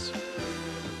the ends.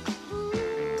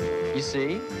 You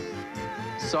see?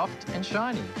 Soft and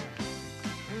shiny.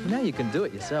 Now you can do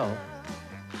it yourself.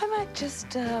 I might just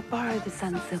borrow the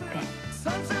Sunsilk then.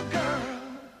 Sunsilk girl.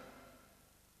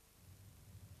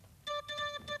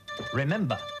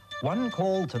 Remember, one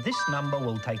call to this number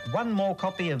will take one more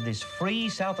copy of this free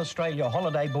South Australia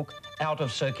holiday book out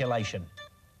of circulation.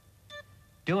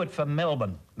 Do it for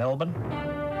Melbourne. Melbourne.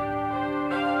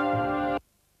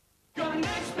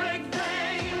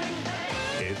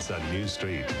 It's a new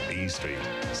street, E Street,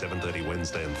 7:30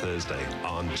 Wednesday and Thursday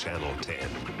on Channel 10.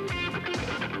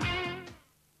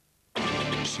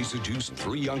 She seduced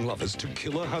 3 young lovers to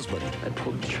kill her husband. And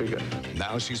pulled the trigger.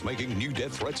 Now she's making new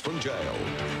death threats from jail.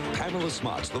 Pamela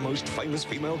Smart's the most famous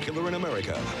female killer in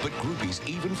America, but groupies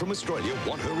even from Australia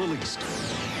want her released.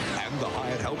 And the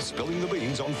hired help spilling the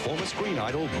beans on former screen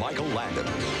idol Michael Landon.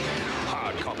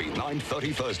 Hard copy,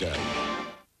 9:30 Thursday.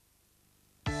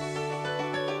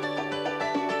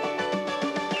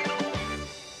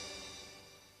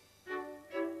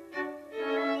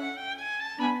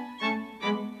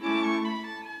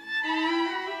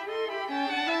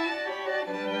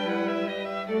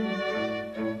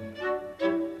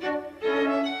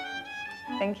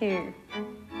 Thank you.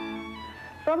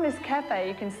 From this cafe,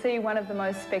 you can see one of the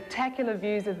most spectacular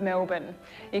views of Melbourne.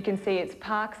 You can see its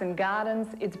parks and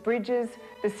gardens, its bridges,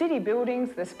 the city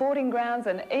buildings, the sporting grounds,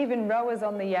 and even rowers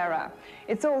on the Yarra.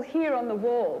 It's all here on the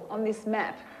wall, on this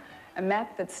map. A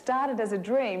map that started as a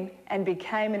dream and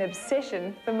became an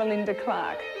obsession for Melinda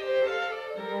Clark.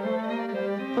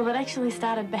 Well, it actually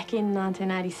started back in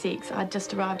 1986. I'd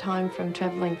just arrived home from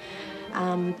travelling,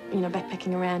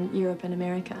 backpacking around Europe and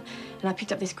America. And I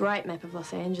picked up this great map of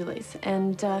Los Angeles.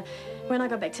 And when I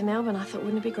got back to Melbourne, I thought,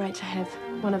 wouldn't it be great to have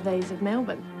one of these of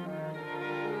Melbourne?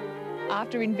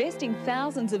 After investing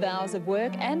thousands of hours of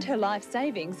work and her life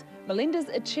savings, Melinda's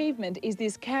achievement is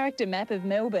this character map of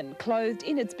Melbourne, clothed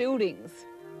in its buildings.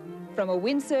 From a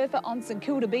windsurfer on St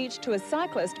Kilda Beach to a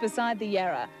cyclist beside the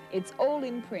Yarra, it's all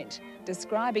in print,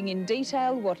 describing in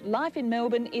detail what life in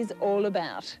Melbourne is all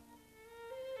about.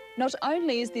 Not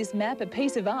only is this map a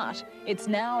piece of art, it's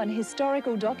now an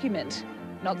historical document.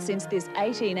 Not since this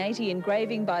 1880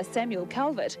 engraving by Samuel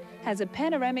Calvert has a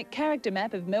panoramic character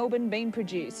map of Melbourne been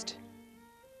produced.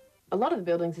 A lot of the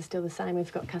buildings are still the same.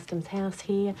 We've got Customs House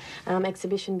here,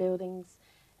 exhibition buildings.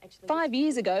 5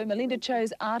 years ago, Melinda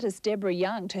chose artist Deborah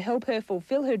Young to help her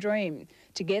fulfil her dream.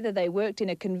 Together they worked in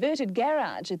a converted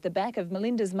garage at the back of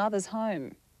Melinda's mother's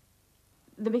home.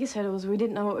 The biggest hurdle was we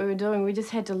didn't know what we were doing. We just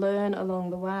had to learn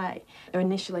along the way.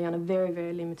 Initially on a very,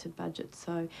 very limited budget,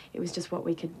 so it was just what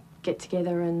we could get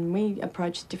together, and we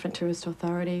approached different tourist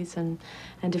authorities and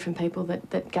different people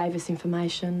that gave us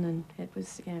information, and it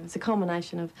was a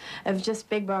culmination of just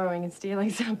beg, borrowing and stealing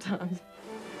sometimes.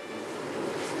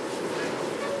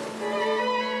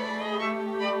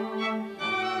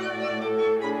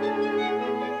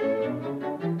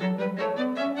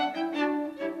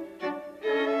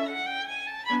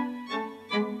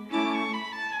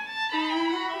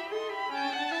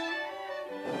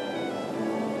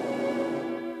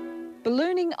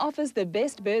 Spring offers the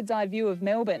best bird's-eye view of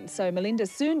Melbourne, so Melinda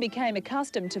soon became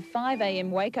accustomed to 5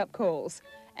 a.m. wake-up calls.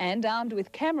 And armed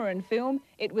with camera and film,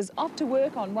 it was off to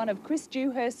work on one of Chris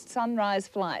Dewhurst's sunrise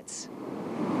flights.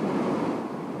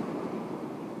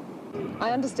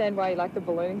 I understand why you like the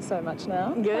ballooning so much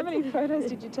now. Good. How many photos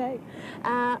did you take?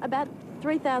 About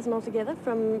 3,000 altogether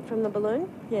from the balloon,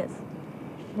 yes.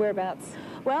 Whereabouts?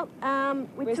 Well,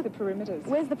 where's the perimeters?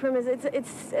 Where's the perimeters?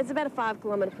 It's about a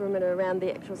 5-kilometre perimeter around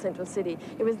the actual central city.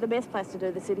 It was the best place to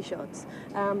do the city shots,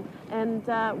 and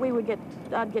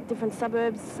I'd get different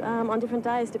suburbs on different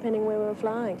days depending where we were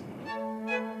flying.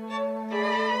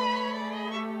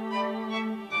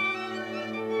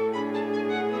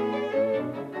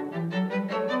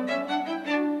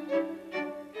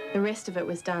 The rest of it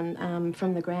was done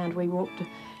from the ground. We walked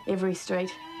every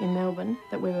street in Melbourne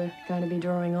that we were going to be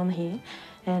drawing on here,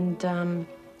 and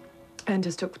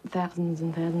just took thousands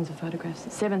and thousands of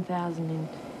photographs, 7,000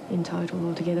 in total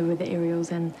altogether with the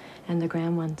aerials and the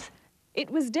ground ones.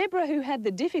 It was Deborah who had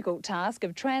the difficult task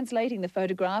of translating the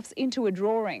photographs into a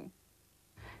drawing.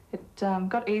 It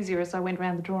got easier as I went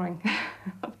around the drawing.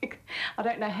 I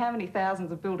don't know how many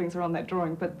thousands of buildings are on that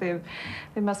drawing, but there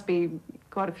must be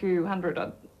quite a few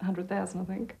 100,000, I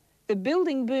think. The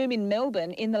building boom in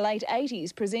Melbourne in the late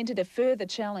 80s presented a further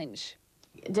challenge.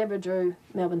 Deborah drew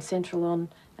Melbourne Central on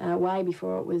way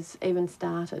before it was even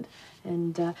started,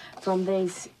 and from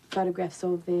these photographs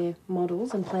of their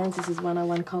models and plans, this is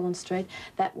 101 Collins Street,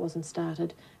 that wasn't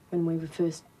started when we were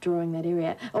first drawing that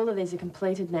area. All of these are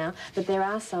completed now, but there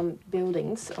are some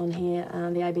buildings on here,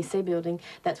 the ABC building,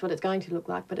 that's what it's going to look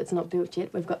like, but it's not built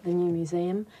yet. We've got the new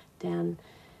museum down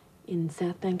in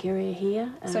South Bank area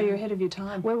here. So you're ahead of your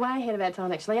time? We're way ahead of our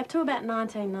time, actually, up to about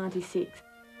 1996.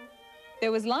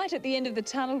 There was light at the end of the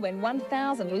tunnel when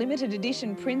 1,000 limited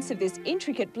edition prints of this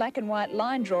intricate black and white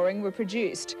line drawing were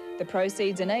produced. The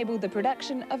proceeds enabled the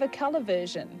production of a colour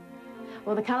version.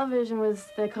 Well, the colour version was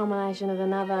the culmination of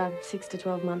another 6 to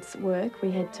 12 months' work. We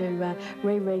had to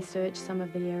re-research some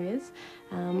of the areas.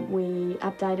 We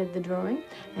updated the drawing,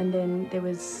 and then there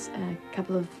was a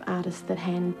couple of artists that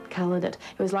hand-coloured it.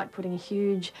 It was like putting a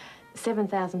huge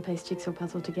 7,000-piece jigsaw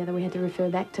puzzle together. We had to refer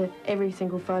back to every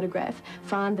single photograph,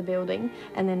 find the building,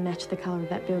 and then match the colour of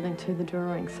that building to the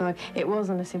drawing. So it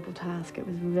wasn't a simple task. It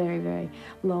was very, very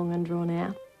long and drawn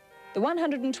out. The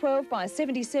 112 by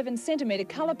 77 centimetre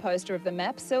colour poster of the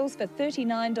map sells for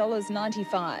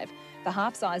 $39.95, the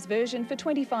half-size version for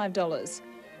 $25.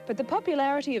 But the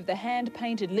popularity of the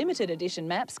hand-painted limited edition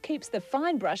maps keeps the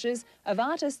fine brushes of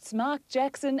artists Mark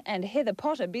Jackson and Heather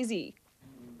Potter busy.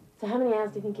 So how many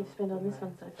hours do you think you've spent on this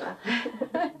one so far?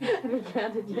 Have you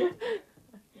counted yet?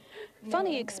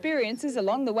 Funny experiences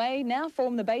along the way now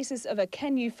form the basis of a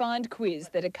Can You Find quiz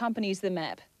that accompanies the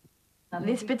map.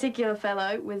 This particular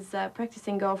fellow was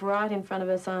practising golf right in front of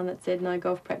a sign that said no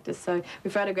golf practice, so we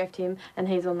photographed him and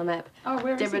he's on the map. Oh,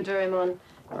 where is he? Deborah drew him on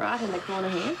right in the corner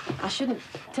here. I shouldn't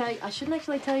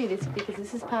actually tell you this because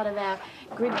this is part of our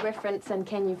grid reference and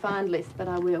Can You Find list, but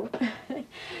I will.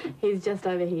 He's just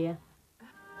over here.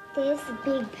 There's the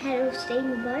big paddle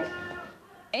steamboat.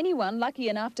 Anyone lucky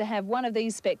enough to have one of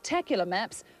these spectacular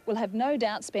maps will have no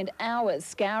doubt spent hours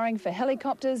scouring for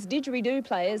helicopters, didgeridoo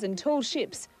players and tall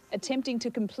ships, attempting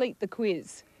to complete the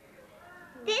quiz.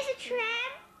 There's a tram.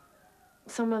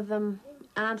 Some of them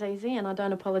aren't easy, and I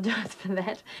don't apologise for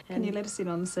that. Can you let us in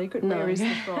on the secret? No, Where is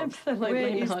the frog? Absolutely Where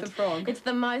is not. the frog? It's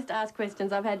the most asked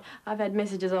questions. I've had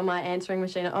messages on my answering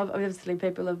machine. Obviously,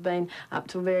 people have been up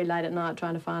till very late at night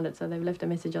trying to find it, so they've left a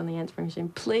message on the answering machine.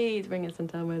 Please ring us and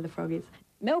tell me where the frog is.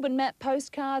 Melbourne map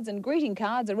postcards and greeting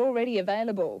cards are already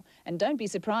available, and don't be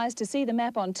surprised to see the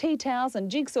map on tea towels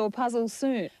and jigsaw puzzles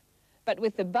soon. But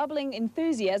with the bubbling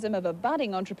enthusiasm of a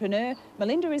budding entrepreneur,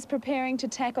 Melinda is preparing to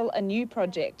tackle a new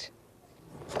project.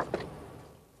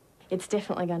 It's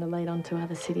definitely going to lead on to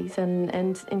other cities, and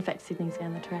in fact Sydney's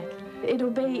down the track.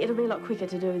 It'll be a lot quicker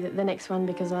to do the next one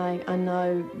because I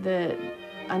know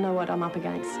what I'm up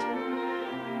against.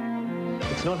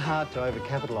 It's not hard to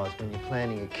overcapitalise when you're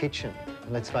planning a kitchen.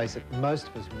 And let's face it, most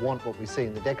of us want what we see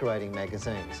in the decorating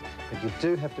magazines. But you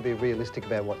do have to be realistic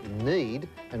about what you need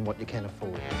and what you can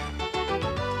afford.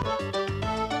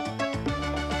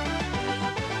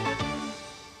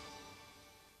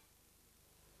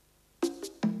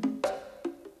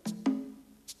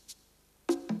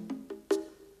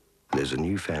 There's a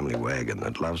new family wagon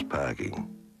that loves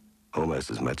parking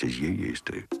almost as much as you used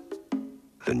to.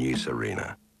 The new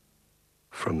Serena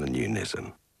from the new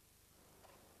Nissan.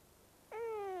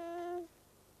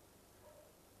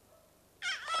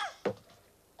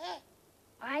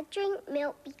 I drink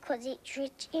milk because it's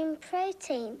rich in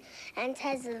protein and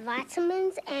has the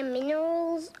vitamins and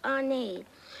minerals I need.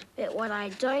 But what I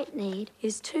don't need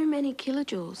is too many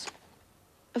kilojoules.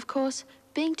 Of course,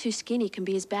 being too skinny can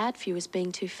be as bad for you as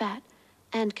being too fat,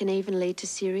 and can even lead to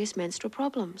serious menstrual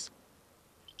problems.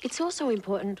 It's also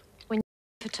important when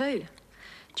you're for two.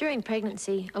 During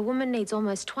pregnancy, a woman needs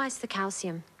almost twice the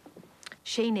calcium.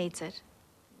 She needs it.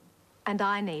 And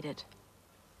I need it.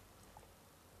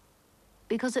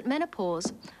 Because at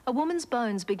menopause, a woman's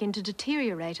bones begin to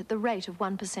deteriorate at the rate of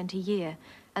 1% a year,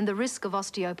 and the risk of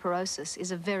osteoporosis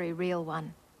is a very real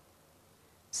one.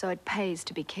 So it pays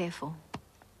to be careful.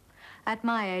 At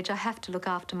my age, I have to look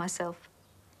after myself.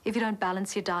 If you don't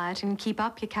balance your diet and keep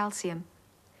up your calcium,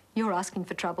 you're asking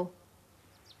for trouble.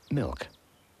 Milk.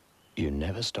 You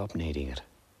never stop needing it.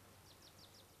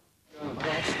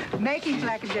 Making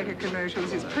Black & Decker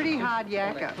commercials is pretty hard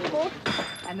yakka.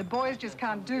 And the boys just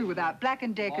can't do without Black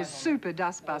 & Decker's Super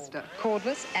Dustbuster.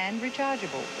 Cordless and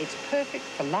rechargeable. It's perfect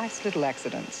for life's little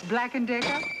accidents. Black &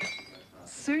 Decker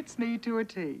suits me to a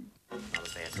T.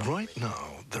 Right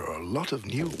now, there are a lot of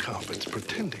new carpets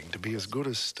pretending to be as good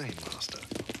as Stainmaster.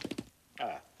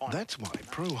 That's why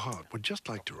Pro Hard would just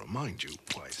like to remind you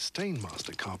why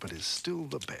Stainmaster carpet is still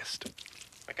the best.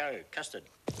 Rico, custard.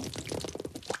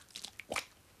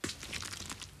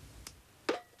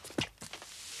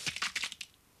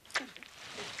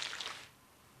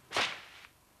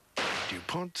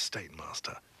 DuPont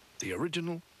Stainmaster, the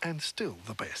original and still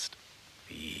the best.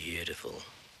 Beautiful.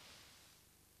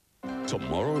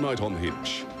 Tomorrow night on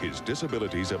Hinch, his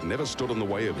disabilities have never stood in the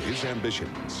way of his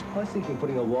ambitions. I was thinking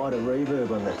putting a wider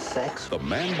reverb on that sax. The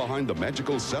man behind the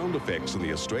magical sound effects in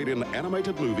the Australian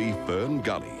animated movie Fern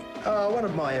Gully. One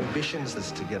of my ambitions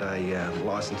is to get a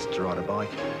licence to ride a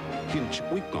bike. Hinch,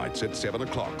 weeknights at 7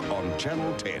 o'clock on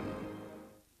Channel 10.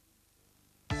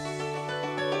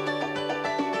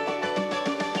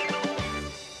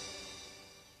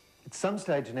 At some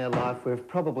stage in our life, we've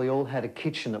probably all had a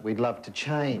kitchen that we'd love to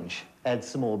change, add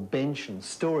some more bench and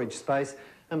storage space,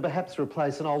 and perhaps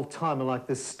replace an old-timer like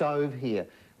this stove here,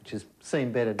 which has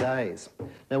seen better days.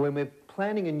 Now, when we're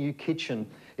planning a new kitchen,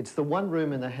 it's the one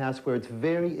room in the house where it's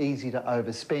very easy to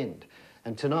overspend.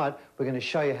 And tonight, we're going to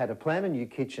show you how to plan a new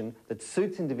kitchen that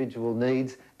suits individual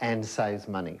needs and saves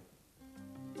money.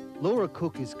 Laura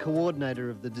Cook is coordinator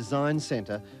of the Design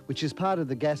Centre, which is part of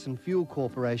the Gas and Fuel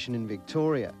Corporation in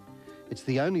Victoria. It's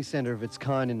the only centre of its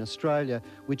kind in Australia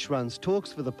which runs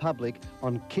talks for the public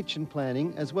on kitchen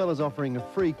planning, as well as offering a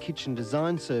free kitchen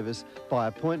design service by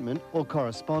appointment or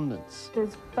correspondence.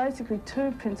 There's basically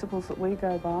two principles that we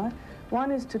go by.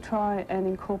 One is to try and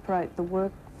incorporate the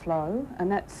workflow, and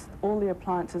that's all the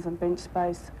appliances and bench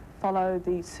space follow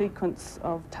the sequence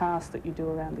of tasks that you do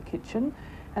around the kitchen.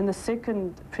 And the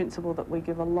second principle that we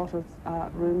give a lot of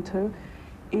room to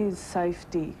is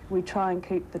safety. We try and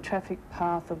keep the traffic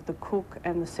path of the cook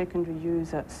and the secondary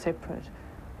user separate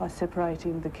by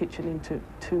separating the kitchen into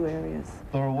two areas.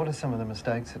 Laura, what are some of the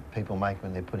mistakes that people make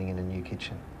when they're putting in a new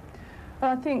kitchen?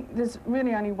 Well, I think there's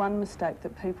really only one mistake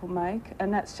that people make,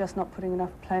 and that's just not putting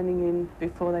enough planning in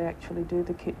before they actually do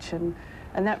the kitchen.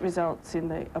 And that results in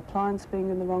the appliance being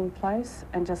in the wrong place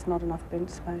and just not enough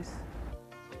bench space.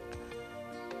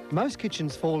 Most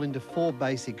kitchens fall into four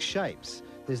basic shapes.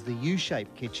 There's the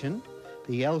U-shaped kitchen,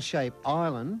 the L-shaped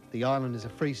island. The island is a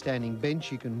freestanding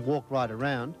bench you can walk right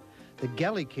around. The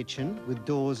galley kitchen with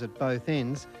doors at both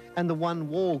ends, and the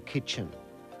one-wall kitchen.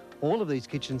 All of these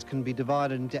kitchens can be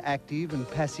divided into active and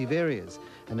passive areas,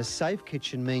 and a safe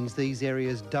kitchen means these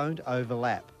areas don't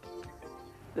overlap.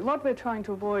 What we're trying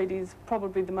to avoid is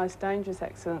probably the most dangerous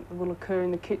accident that will occur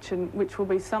in the kitchen, which will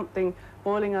be something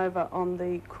boiling over on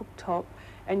the cooktop,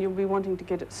 and you'll be wanting to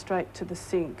get it straight to the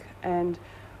sink. And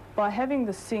by having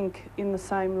the sink in the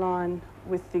same line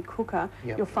with the cooker,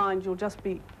 you'll find you'll just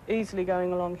be easily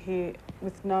going along here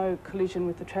with no collision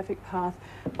with the traffic path.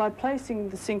 By placing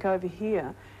the sink over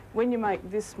here, when you make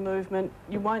this movement,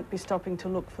 you won't be stopping to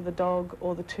look for the dog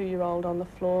or the 2-year-old on the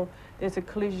floor. There's a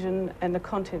collision and the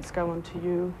contents go on to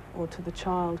you or to the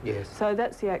child. Yes. So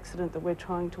that's the accident that we're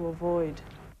trying to avoid.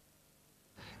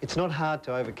 It's not hard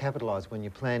to overcapitalise when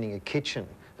you're planning a kitchen.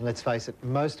 And let's face it,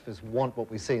 most of us want what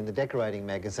we see in the decorating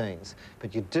magazines.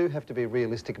 But you do have to be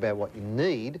realistic about what you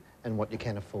need and what you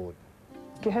can afford.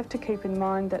 You have to keep in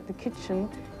mind that the kitchen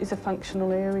is a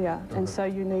functional area, and so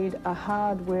you need a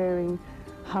hard-wearing,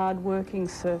 hard-working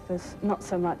surface, not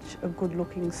so much a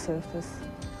good-looking surface.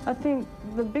 I think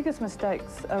the biggest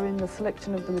mistakes are in the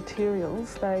selection of the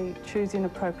materials. They choose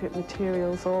inappropriate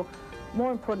materials, or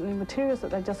more importantly, materials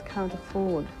that they just can't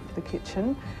afford for the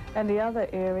kitchen. And the other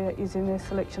area is in their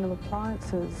selection of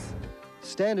appliances.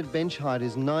 Standard bench height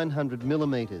is 900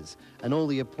 millimetres, and all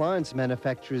the appliance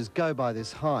manufacturers go by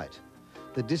this height.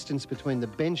 The distance between the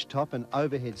bench top and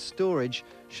overhead storage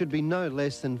should be no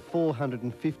less than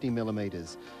 450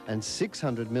 millimetres and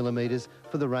 600 millimetres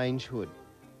for the range hood.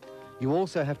 You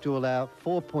also have to allow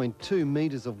 4.2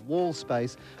 metres of wall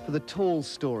space for the tall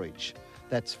storage.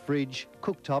 That's fridge,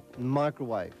 cooktop and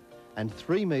microwave. And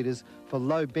 3 metres for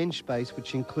low bench space,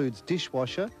 which includes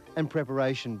dishwasher and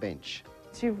preparation bench.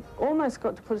 So you've almost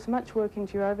got to put as much work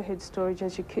into your overhead storage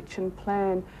as your kitchen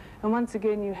plan. And once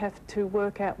again, you have to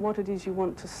work out what it is you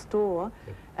want to store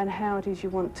and how it is you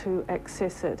want to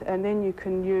access it. And then you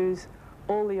can use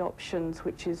all the options,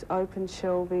 which is open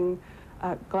shelving,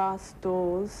 glass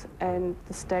doors and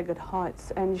the staggered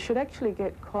heights. And you should actually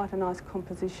get quite a nice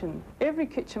composition. Every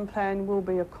kitchen plan will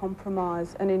be a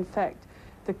compromise, and in fact,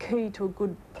 the key to a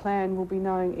good plan will be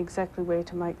knowing exactly where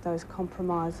to make those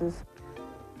compromises.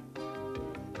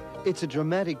 It's a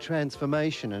dramatic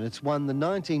transformation, and it's won the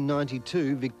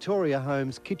 1992 Victoria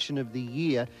Homes Kitchen of the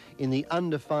Year in the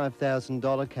under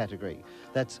 $5,000 category.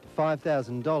 That's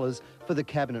 $5,000 for the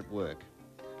cabinet work.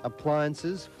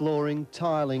 Appliances, flooring,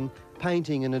 tiling,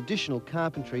 painting and additional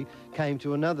carpentry came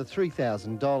to another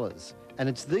 $3,000. And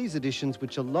it's these additions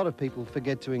which a lot of people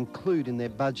forget to include in their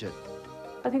budget.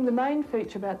 I think the main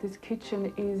feature about this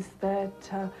kitchen is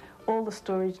that all the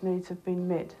storage needs have been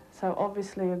met. So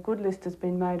obviously a good list has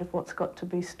been made of what's got to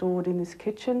be stored in this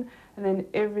kitchen, and then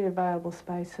every available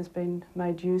space has been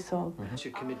made use of.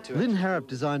 Lynn Harrop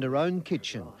designed her own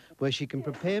kitchen where she can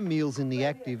prepare meals in the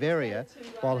active area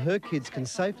while her kids can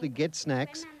safely get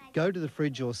snacks, go to the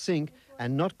fridge or sink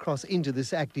and not cross into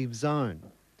this active zone.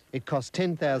 It cost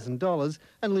 $10,000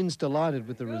 and Lynn's delighted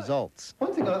with the results.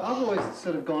 One thing, I've always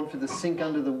sort of gone for the sink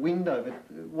under the window,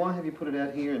 but why have you put it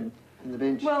out here in the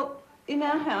bench? Well, in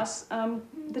our house,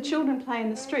 the children play in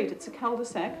the street. It's a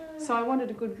cul-de-sac, so I wanted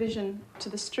a good vision to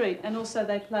the street, and also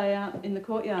they play out in the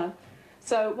courtyard.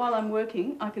 So while I'm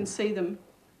working, I can see them,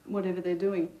 whatever they're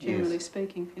doing, generally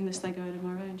speaking, unless they go to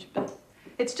my range. But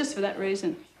it's just for that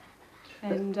reason.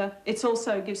 And it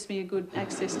also gives me a good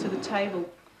access to the table,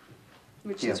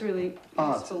 which is really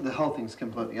useful. The whole thing's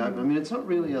completely open. I mean, it's not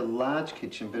really a large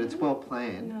kitchen, but it's well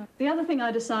planned. No. The other thing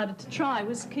I decided to try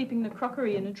was keeping the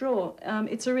crockery in a drawer.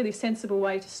 It's a really sensible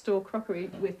way to store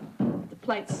crockery with the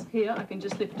plates here. I can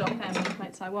just lift off how many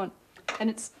plates I want.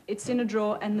 And it's in a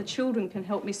drawer, and the children can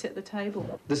help me set the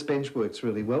table. This bench works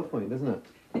really well for you, doesn't it?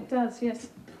 It does, yes.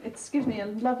 It gives me a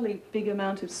lovely big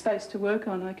amount of space to work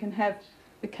on. I can have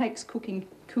the cakes cooling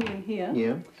here.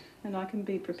 Yeah. And I can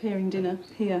be preparing dinner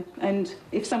here. And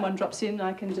if someone drops in,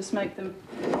 I can just make them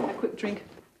a quick drink.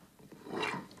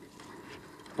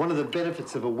 One of the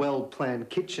benefits of a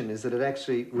well-planned kitchen is that it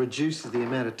actually reduces the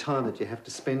amount of time that you have to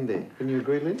spend there. Can you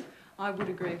agree, Lynn? I would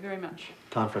agree very much.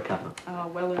 Time for a cuppa. Oh,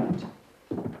 well earned.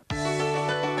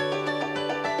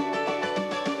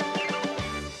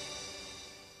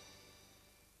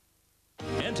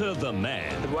 Enter the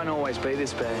man. It won't always be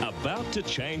this bad. About to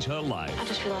change her life. I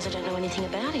just realised I don't know anything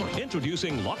about him.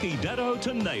 Introducing Lockie Daddo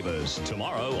to Neighbours,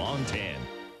 tomorrow on 10.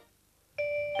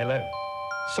 Hello.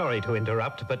 Sorry to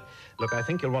interrupt, but look, I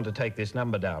think you'll want to take this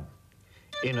number down.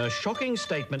 In a shocking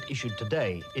statement issued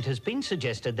today, it has been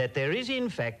suggested that there is, in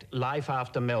fact, life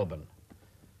after Melbourne.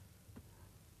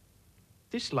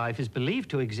 This life is believed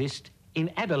to exist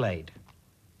in Adelaide.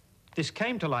 This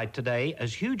came to light today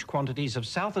as huge quantities of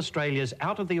South Australia's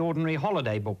out-of-the-ordinary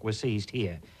holiday book were seized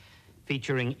here,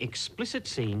 featuring explicit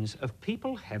scenes of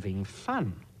people having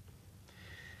fun.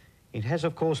 It has,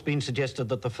 of course, been suggested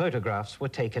that the photographs were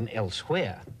taken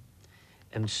elsewhere.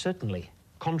 And certainly,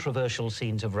 controversial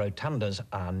scenes of rotundas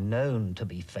are known to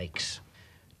be fakes.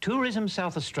 Tourism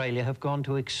South Australia have gone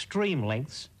to extreme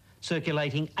lengths,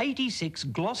 circulating 86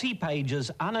 glossy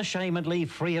pages unashamedly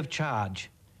free of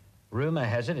charge. Rumour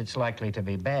has it it's likely to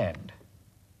be banned.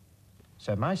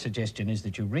 So my suggestion is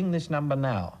that you ring this number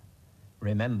now.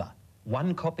 Remember,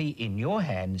 one copy in your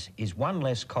hands is one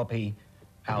less copy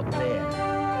out there.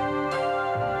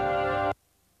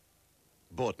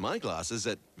 Bought my glasses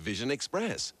at Vision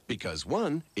Express because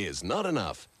one is not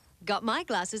enough. Got my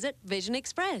glasses at Vision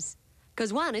Express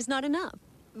because one is not enough.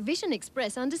 Vision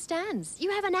Express understands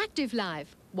you have an active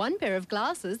life. One pair of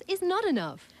glasses is not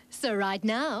enough. So right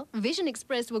now, Vision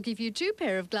Express will give you 2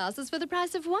 pairs of glasses for the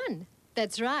price of 1.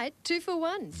 That's right, 2 for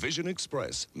 1. Vision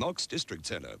Express, Knox District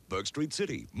Centre, Burke Street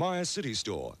City, Myer City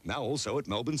Store, now also at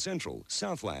Melbourne Central,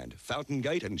 Southland, Fountain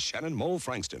Gate and Shannon Mall,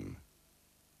 Frankston.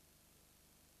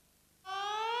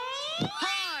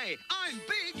 Hi, I'm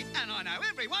Big and I know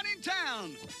everyone in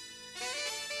town.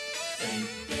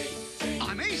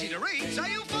 I'm easy to read, so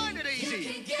you'll find it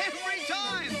easy every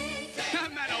time. No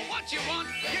matter what you want,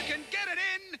 you can get it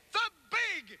in the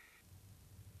Big.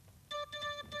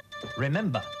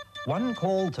 Remember, One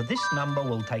call to this number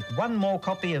will take one more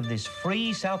copy of this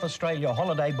free South Australia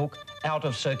holiday book out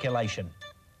of circulation.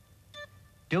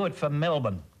 Do it for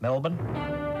Melbourne, Melbourne.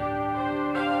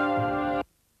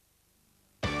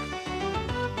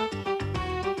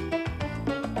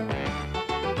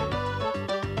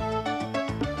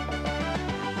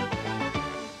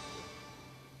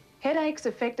 Headaches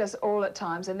affect us all at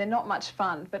times and they're not much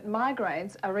fun, but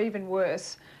migraines are even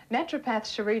worse. Naturopath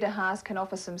Sharita Haas can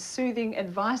offer some soothing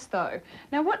advice though.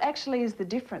 Now, what actually is the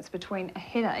difference between a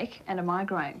headache and a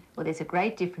migraine? Well, there's a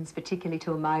great difference, particularly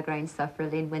to a migraine sufferer,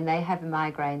 Lynn. When they have a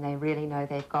migraine, they really know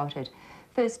they've got it.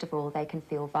 First of all, they can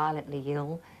feel violently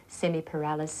ill,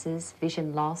 semi-paralysis,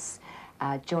 vision loss,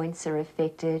 joints are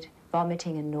affected,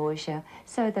 vomiting and nausea,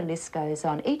 so the list goes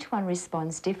on. Each one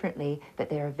responds differently, but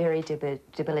they're a very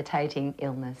debilitating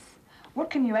illness. What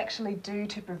can you actually do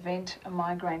to prevent a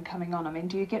migraine coming on? I mean,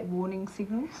 do you get warning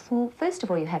signals? Well, first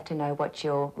of all, you have to know what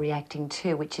you're reacting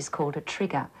to, which is called a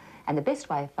trigger. And the best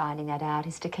way of finding that out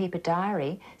is to keep a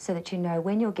diary so that you know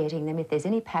when you're getting them, if there's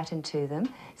any pattern to them.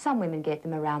 Some women get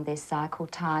them around their cycle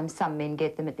time, some men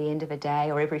get them at the end of a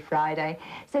day or every Friday.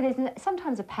 So there's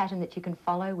sometimes a pattern that you can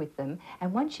follow with them.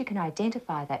 And once you can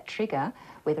identify that trigger,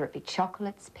 whether it be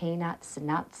chocolates, peanuts,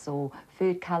 nuts or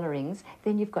food colourings,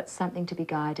 then you've got something to be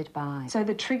guided by. So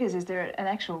the triggers, is there an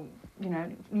actual, you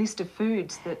know, list of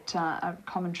foods that are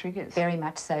common triggers? Very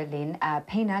much so, Lynn.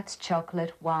 Peanuts,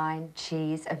 chocolate, wine,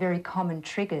 cheese are very common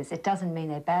triggers. It doesn't mean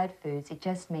they're bad foods, it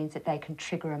just means that they can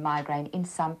trigger a migraine in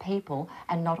some people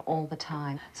and not all the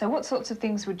time. So what sorts of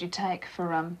things would you take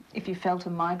for if you felt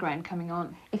a migraine coming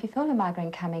on? If you felt a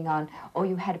migraine coming on, or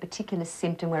you had a particular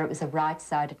symptom where it was a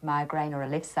right-sided migraine or a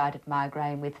left-sided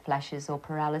migraine with flashes or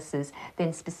paralysis,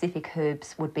 then specific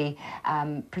herbs would be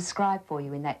prescribed for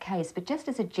you in that case. But just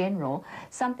as a general,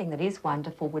 something that is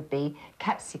wonderful would be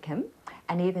capsicum,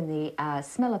 and even the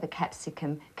smell of a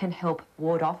capsicum can help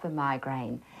ward off a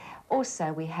migraine.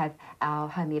 Also, we have our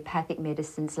homeopathic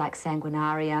medicines like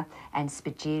sanguinaria and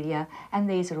spigelia, and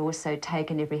these are also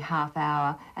taken every half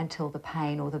hour until the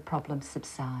pain or the problem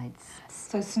subsides.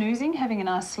 So snoozing, having a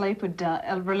nice sleep would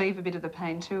relieve a bit of the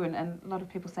pain too, and a lot of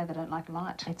people say they don't like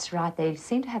light. That's right, they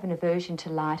seem to have an aversion to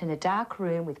light, and a dark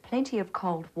room with plenty of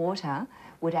cold water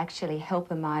would actually help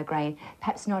a migraine,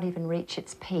 perhaps not even reach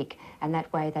its peak, and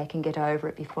that way they can get over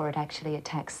it before it actually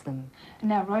attacks them.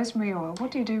 Now, rosemary oil,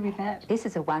 what do you do with that? This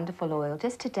is a wonderful oil,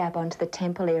 just to dab onto the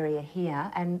temple area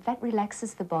here, and that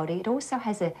relaxes the body. It also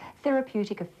has a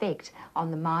therapeutic effect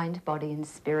on the mind, body and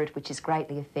spirit, which is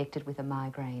greatly affected with a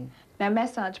migraine. Now,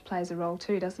 massage plays a role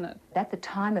too, doesn't it? At the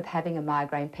time of having a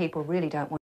migraine, people really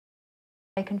don't want.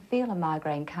 They can feel a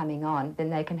migraine coming on, then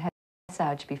they can have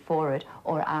massage before it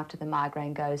or after the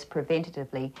migraine goes,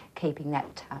 preventatively keeping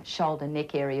that shoulder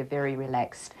neck area very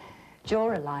relaxed.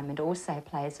 Jaw alignment also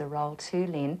plays a role too,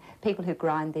 Lynn. People who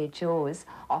grind their jaws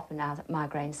often are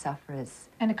migraine sufferers.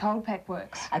 And a cold pack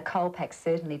works? A cold pack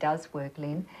certainly does work,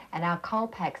 Lynn, and our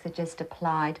cold packs are just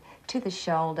applied to the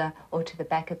shoulder or to the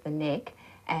back of the neck,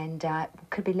 and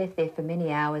could be left there for many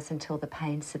hours until the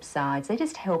pain subsides. They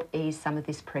just help ease some of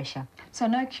this pressure. So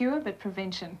no cure, but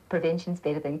prevention? Prevention's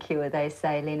better than cure, they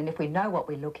say, Lynn, and if we know what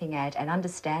we're looking at and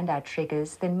understand our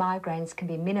triggers, then migraines can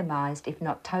be minimised, if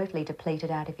not totally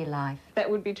depleted out of your life. That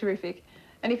would be terrific.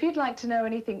 And if you'd like to know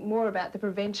anything more about the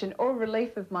prevention or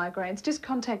relief of migraines, just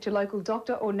contact your local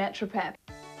doctor or naturopath.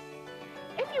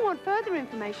 If you want further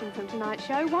information from tonight's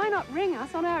show, why not ring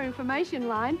us on our information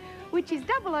line, which is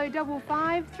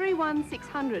 0055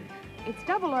 31600. It's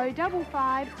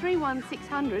 0055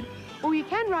 31600, or you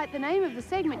can write the name of the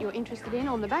segment you're interested in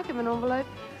on the back of an envelope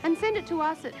and send it to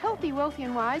us at Healthy, Wealthy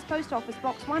and Wise, Post Office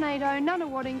Box 180,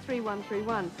 Nunawading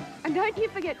 3131. And don't you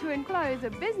forget to enclose a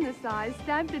business-sized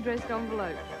stamped addressed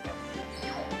envelope.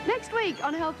 Next week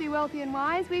on Healthy, Wealthy and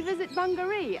Wise, we visit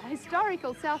Bungaree, a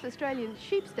historical South Australian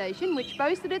sheep station which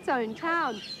boasted its own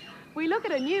town. We look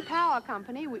at a new power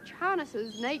company which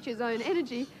harnesses nature's own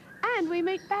energy, and we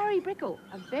meet Barry Brickle,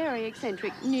 a very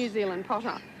eccentric New Zealand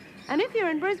potter. And if you're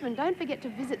in Brisbane, don't forget to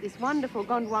visit this wonderful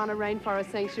Gondwana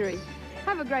Rainforest Sanctuary.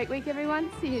 Have a great week, everyone.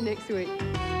 See you next week.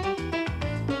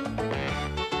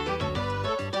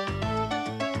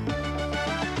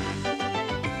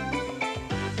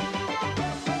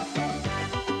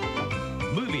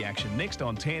 Movie action next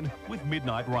on 10 with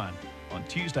Midnight Run. On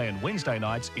Tuesday and Wednesday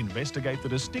nights, investigate the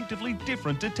distinctively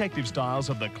different detective styles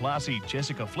of the classy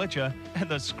Jessica Fletcher and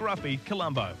the scruffy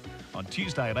Columbo. On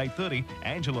Tuesday at 8:30,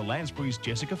 Angela Lansbury's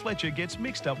Jessica Fletcher gets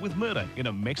mixed up with murder in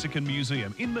a Mexican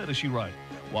museum in Murder, She Wrote.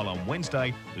 While on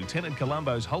Wednesday, Lieutenant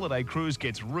Columbo's holiday cruise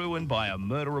gets ruined by a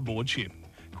murder aboard ship.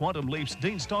 Quantum Leap's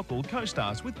Dean Stockwell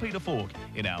co-stars with Peter Falk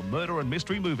in our murder and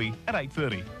mystery movie at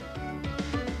 8:30.